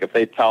scripted, if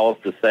they tell us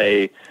to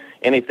say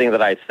anything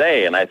that I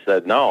say, and I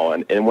said no.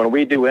 And when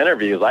we do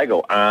interviews, I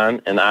go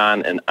on and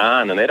on and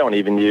on, and they don't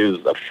even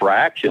use a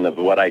fraction of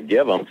what I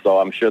give them. So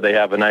I'm sure they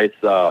have a nice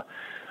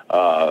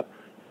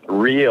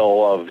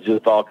reel of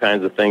just all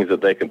kinds of things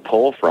that they can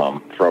pull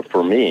from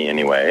for me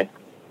anyway.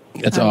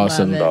 That's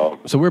awesome.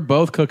 So we're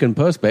both cooking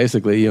puss,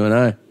 basically, you and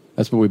I.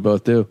 That's what we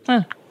both do.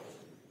 Huh.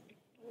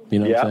 You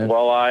know what I'm saying?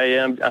 Well,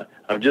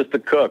 I'm just a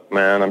cook,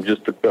 man. I'm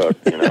just a cook,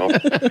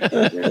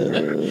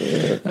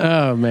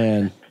 Oh,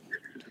 man.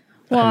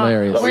 Well,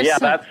 hilarious.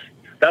 So,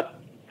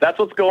 that's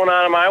what's going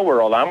on in my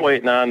world. I'm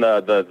waiting on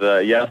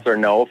the yes or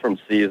no from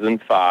season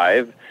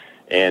 5,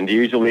 and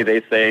usually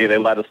they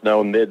let us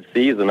know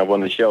mid-season of when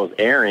the show's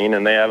airing,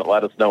 and they haven't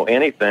let us know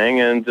anything.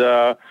 And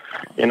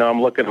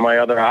I'm looking at my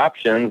other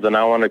options, and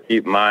I want to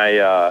keep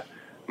my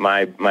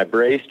my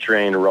Brace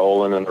train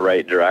rolling in the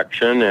right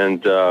direction,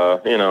 and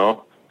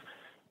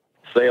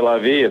say la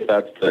vie if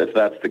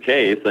that's the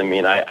case. I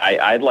mean,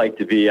 I'd like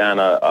to be on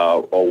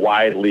a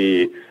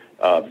widely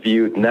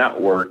viewed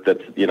network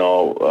that's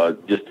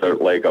just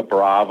like a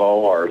Bravo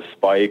or a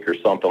Spike or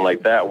something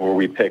like that, where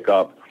we pick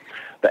up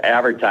the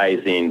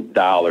advertising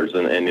dollars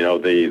and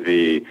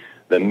the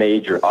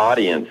major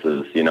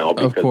audiences,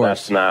 because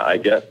that's not, I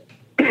guess.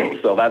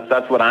 So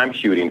that's what I'm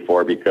shooting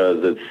for,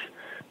 because it's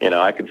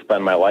I could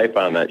spend my life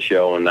on that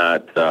show and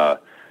not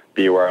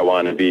be where I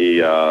want to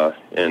be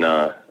in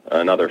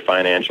another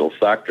financial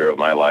sector of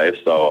my life.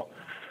 So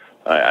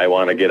I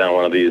want to get on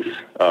one of these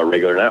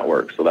regular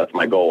networks. So that's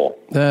my goal.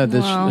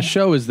 The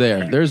show is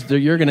there.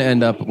 You're going to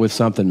end up with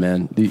something,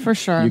 man. For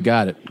sure. You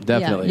got it.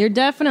 Definitely. Yeah, you're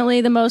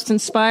definitely the most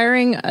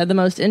inspiring, the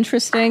most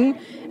interesting.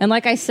 And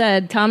like I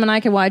said, Tom and I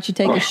can watch you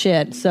take a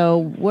shit. So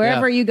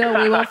wherever you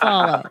go, we will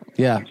follow.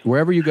 Yeah,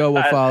 wherever you go,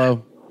 we'll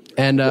follow.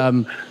 And,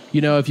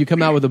 if you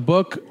come out with a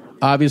book,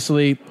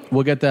 obviously,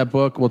 we'll get that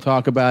book. We'll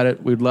talk about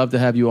it. We'd love to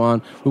have you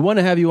on. We want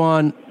to have you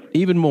on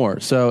even more.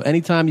 So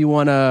anytime you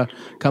want to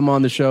come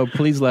on the show,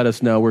 please let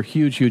us know. We're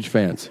huge, huge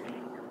fans.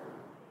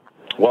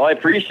 Well, I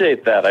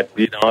appreciate that.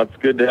 It's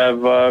good to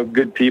have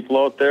good people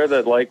out there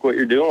that like what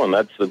you're doing.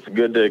 It's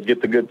good to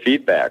get the good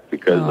feedback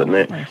because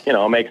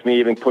it makes me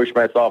even push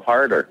myself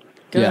harder.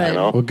 Good. Yeah.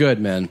 Well, good,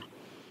 man.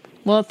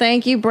 Well,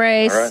 thank you,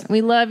 Brace. All right.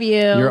 We love you.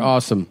 You're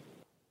awesome.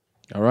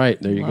 All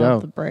right, there you go.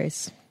 The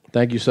Brace.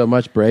 Thank you so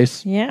much,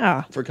 Brace.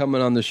 Yeah. For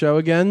coming on the show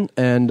again.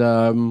 And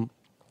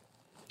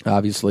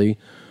obviously,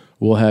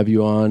 we'll have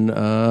you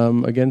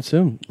on again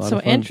soon. So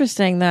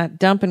interesting that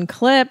dumping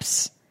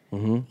clips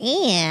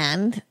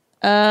and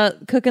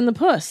cooking the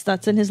puss.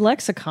 That's in his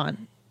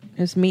lexicon.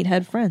 His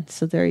meathead friends.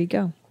 So there you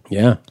go.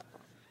 Yeah.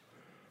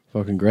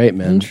 Fucking great,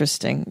 man.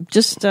 Interesting.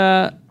 Just,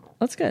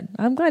 that's good.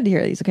 I'm glad to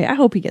hear these. Okay, I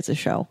hope he gets a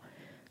show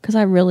because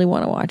I really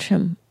want to watch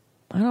him.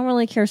 I don't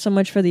really care so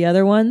much for the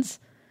other ones.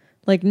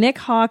 Like Nick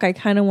Hawk, I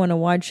kind of want to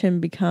watch him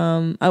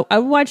become... I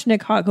would watch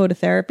Nick Hawk go to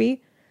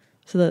therapy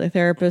so that the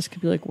therapist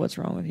could be like, what's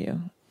wrong with you?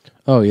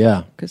 Oh,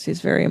 yeah. Because he's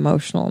very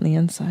emotional on the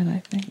inside, I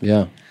think.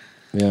 Yeah.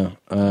 Yeah.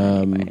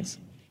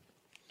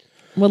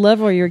 What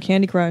level are you at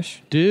Candy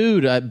Crush?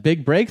 Dude,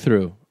 big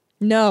breakthrough.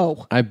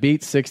 No. I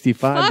beat 65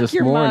 Fuck this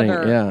your morning.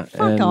 mother. Yeah.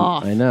 Fuck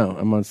off. I know.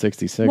 I'm on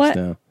 66 What?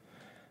 now.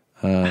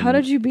 How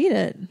did you beat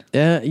it?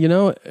 Yeah,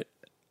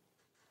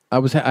 I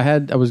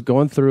was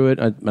going through it,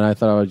 and I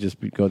thought I would just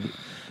go.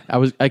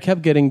 I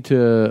kept getting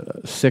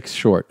to 6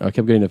 short. I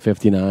kept getting to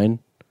 59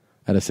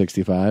 out of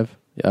 65.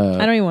 I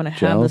don't even want to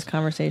have this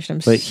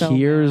conversation. But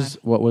here's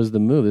what was the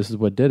move. This is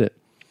what did it.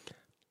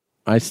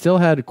 I still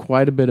had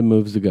quite a bit of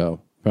moves to go.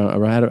 I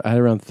had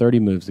around 30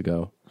 moves to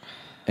go,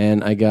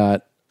 and I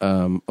got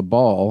a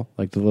ball,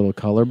 like the little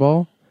color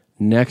ball,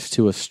 next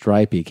to a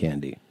stripey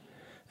candy.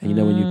 And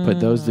when you put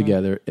those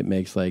together, it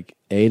makes like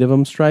 8 of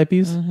them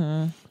stripies.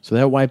 Mm-hmm. So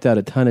that wiped out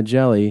a ton of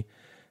jelly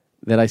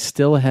that I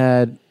still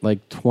had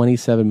like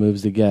 27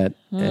 moves to get.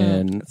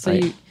 And so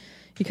you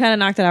kind of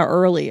knocked it out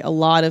early. A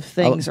lot of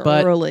things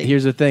but early.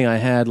 Here's the thing. I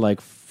had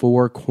like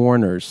 4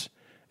 corners,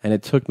 and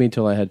it took me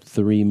till I had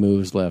 3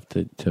 moves left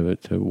to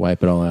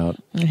wipe it all out.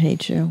 I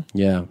hate you.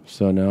 Yeah.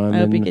 So now I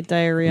hope you get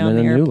diarrhea on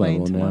the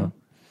airplane tomorrow.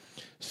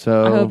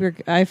 So I hope your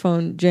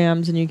iPhone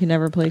jams and you can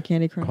never play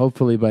Candy Crush.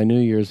 Hopefully by New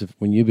Year's,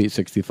 when you beat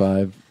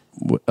 65,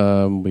 we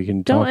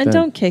can talk then.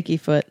 Don't kicky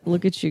foot.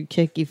 Look at you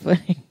kicky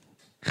footing.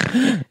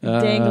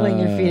 Dangling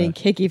your feet and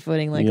kicky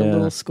footing like a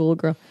little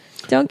schoolgirl.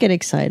 Don't get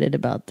excited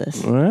about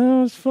this.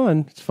 Well, it's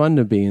fun. It's fun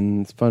to be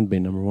in. It's fun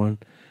being number one.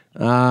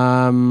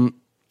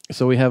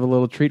 So we have a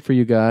little treat for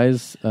you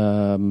guys.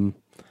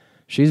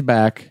 She's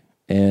back,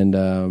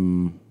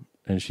 and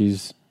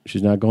she's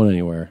not going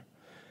anywhere.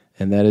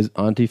 And that is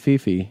Auntie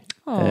Fifi.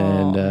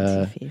 And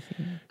Auntie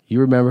Fifi.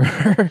 You remember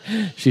her?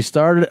 She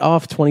started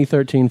off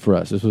 2013 for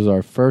us. This was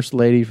our first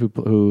lady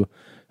who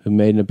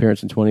made an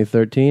appearance in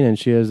 2013, and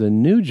she has a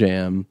new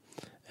jam.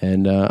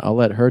 And I'll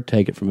let her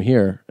take it from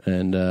here.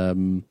 And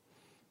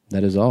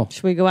that is all.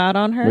 Should we go out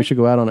on her? We should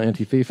go out on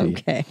Auntie Fifi.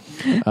 Okay.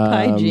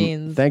 Bye,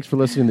 Jeans. Thanks for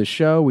listening to the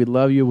show. We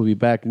love you. We'll be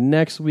back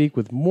next week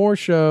with more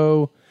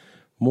show,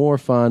 more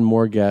fun,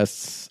 more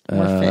guests.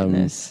 More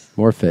fitness.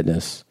 More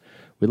fitness.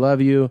 We love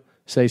you.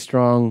 Stay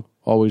strong.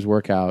 Always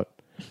work out.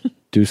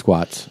 Do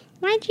squats.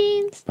 Bye,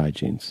 Jeans. Bye,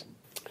 Jeans.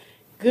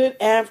 Good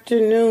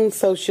afternoon,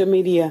 social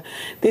media.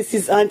 This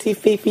is Auntie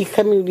Fifi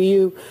coming to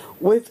you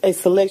with a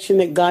selection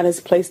that God has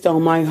placed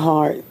on my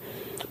heart.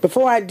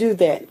 Before I do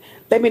that,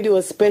 let me do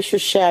a special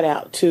shout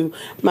out to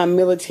my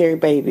military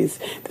babies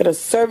that are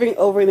serving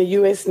over in the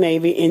U.S.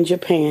 Navy in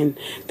Japan.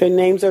 Their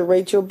names are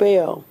Rachel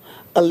Bell,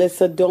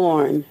 Alyssa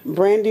Dorn,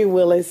 Brandy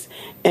Willis,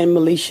 and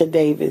Melisha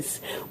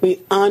Davis.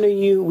 We honor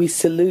you, we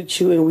salute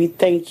you, and we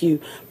thank you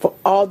for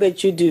all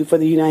that you do for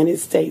the United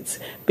States.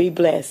 Be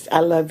blessed. I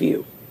love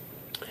you.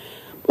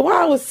 But while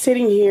I was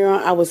sitting here,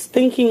 I was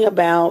thinking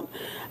about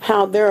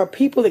how there are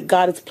people that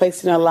God has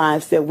placed in our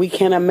lives that we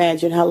can't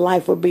imagine how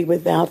life would be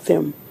without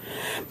them,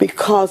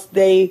 because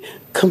they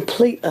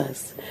complete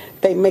us.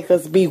 They make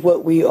us be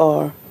what we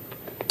are.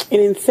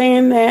 And in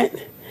saying that,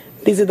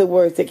 these are the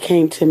words that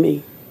came to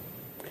me.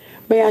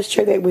 May I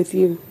share that with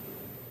you?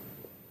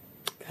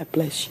 God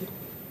bless you.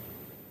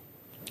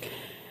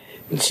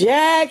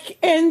 Jack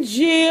and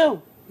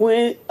Jill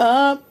went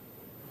up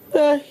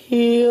the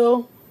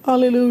hill,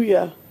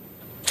 hallelujah,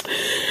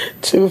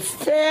 to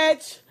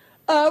fetch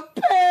a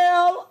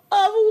pail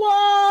of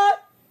water.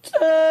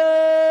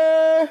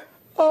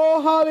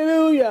 Oh,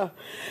 hallelujah.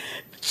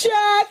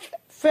 Jack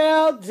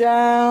fell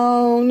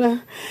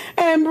down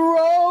and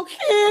broke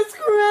his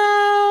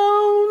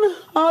crown.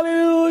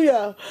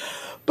 Hallelujah.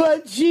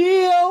 But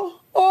Jill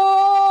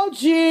Oh,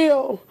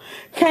 Jill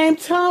came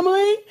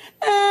tumbling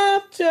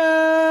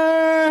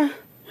after.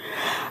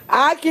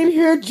 I can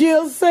hear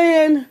Jill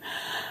saying,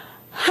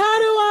 how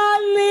do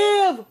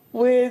I live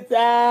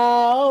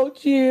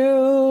without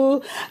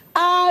you?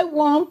 I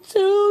want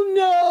to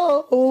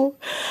know,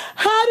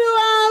 how do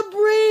I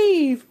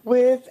breathe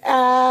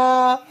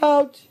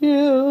without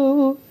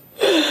you?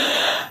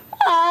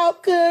 How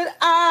could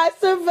I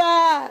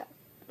survive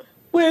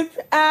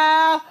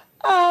without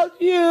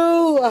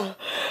you?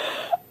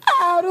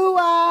 How do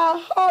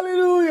I,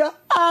 hallelujah,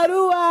 how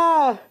do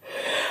I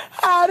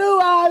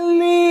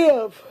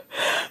live?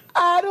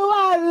 How do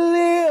I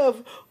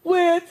live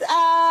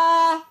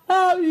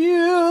without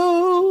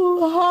you?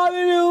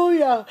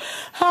 Hallelujah.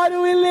 How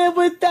do we live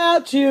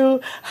without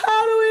you?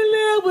 How do we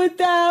live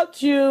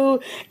without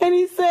you? And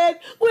he said,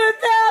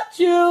 without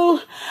you,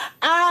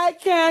 I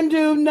can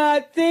do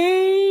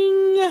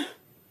nothing.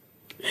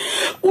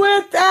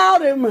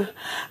 Without him,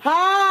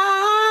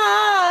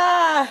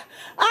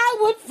 I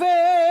would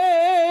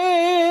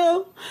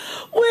fail.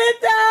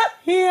 Without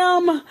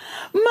him,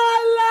 my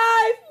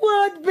life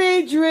would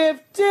be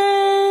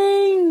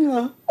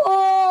drifting.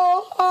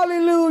 Oh,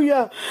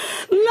 hallelujah.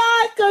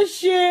 Like a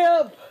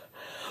ship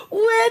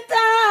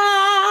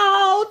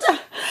without,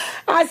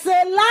 I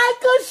said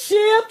like a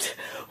ship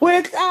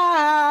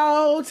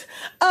without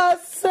a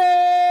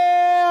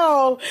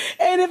sail.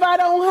 And if I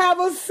don't have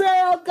a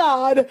sail,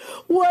 God,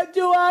 what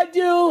do? I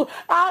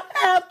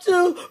have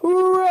to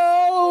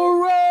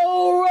row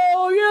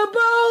your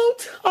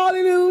boat.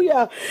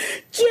 Hallelujah.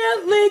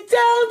 Gently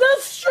down the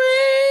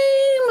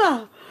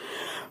stream.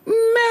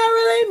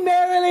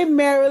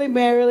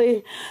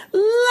 Merrily.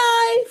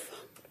 Life.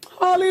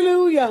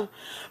 Hallelujah.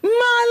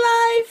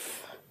 My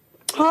life.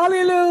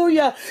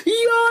 Hallelujah.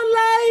 Your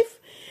life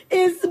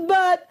is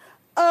but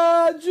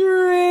a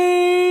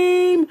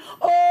dream.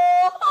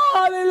 Oh,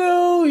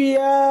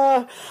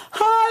 hallelujah.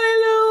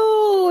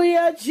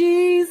 Hallelujah,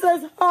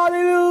 Jesus.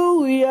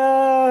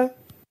 Hallelujah.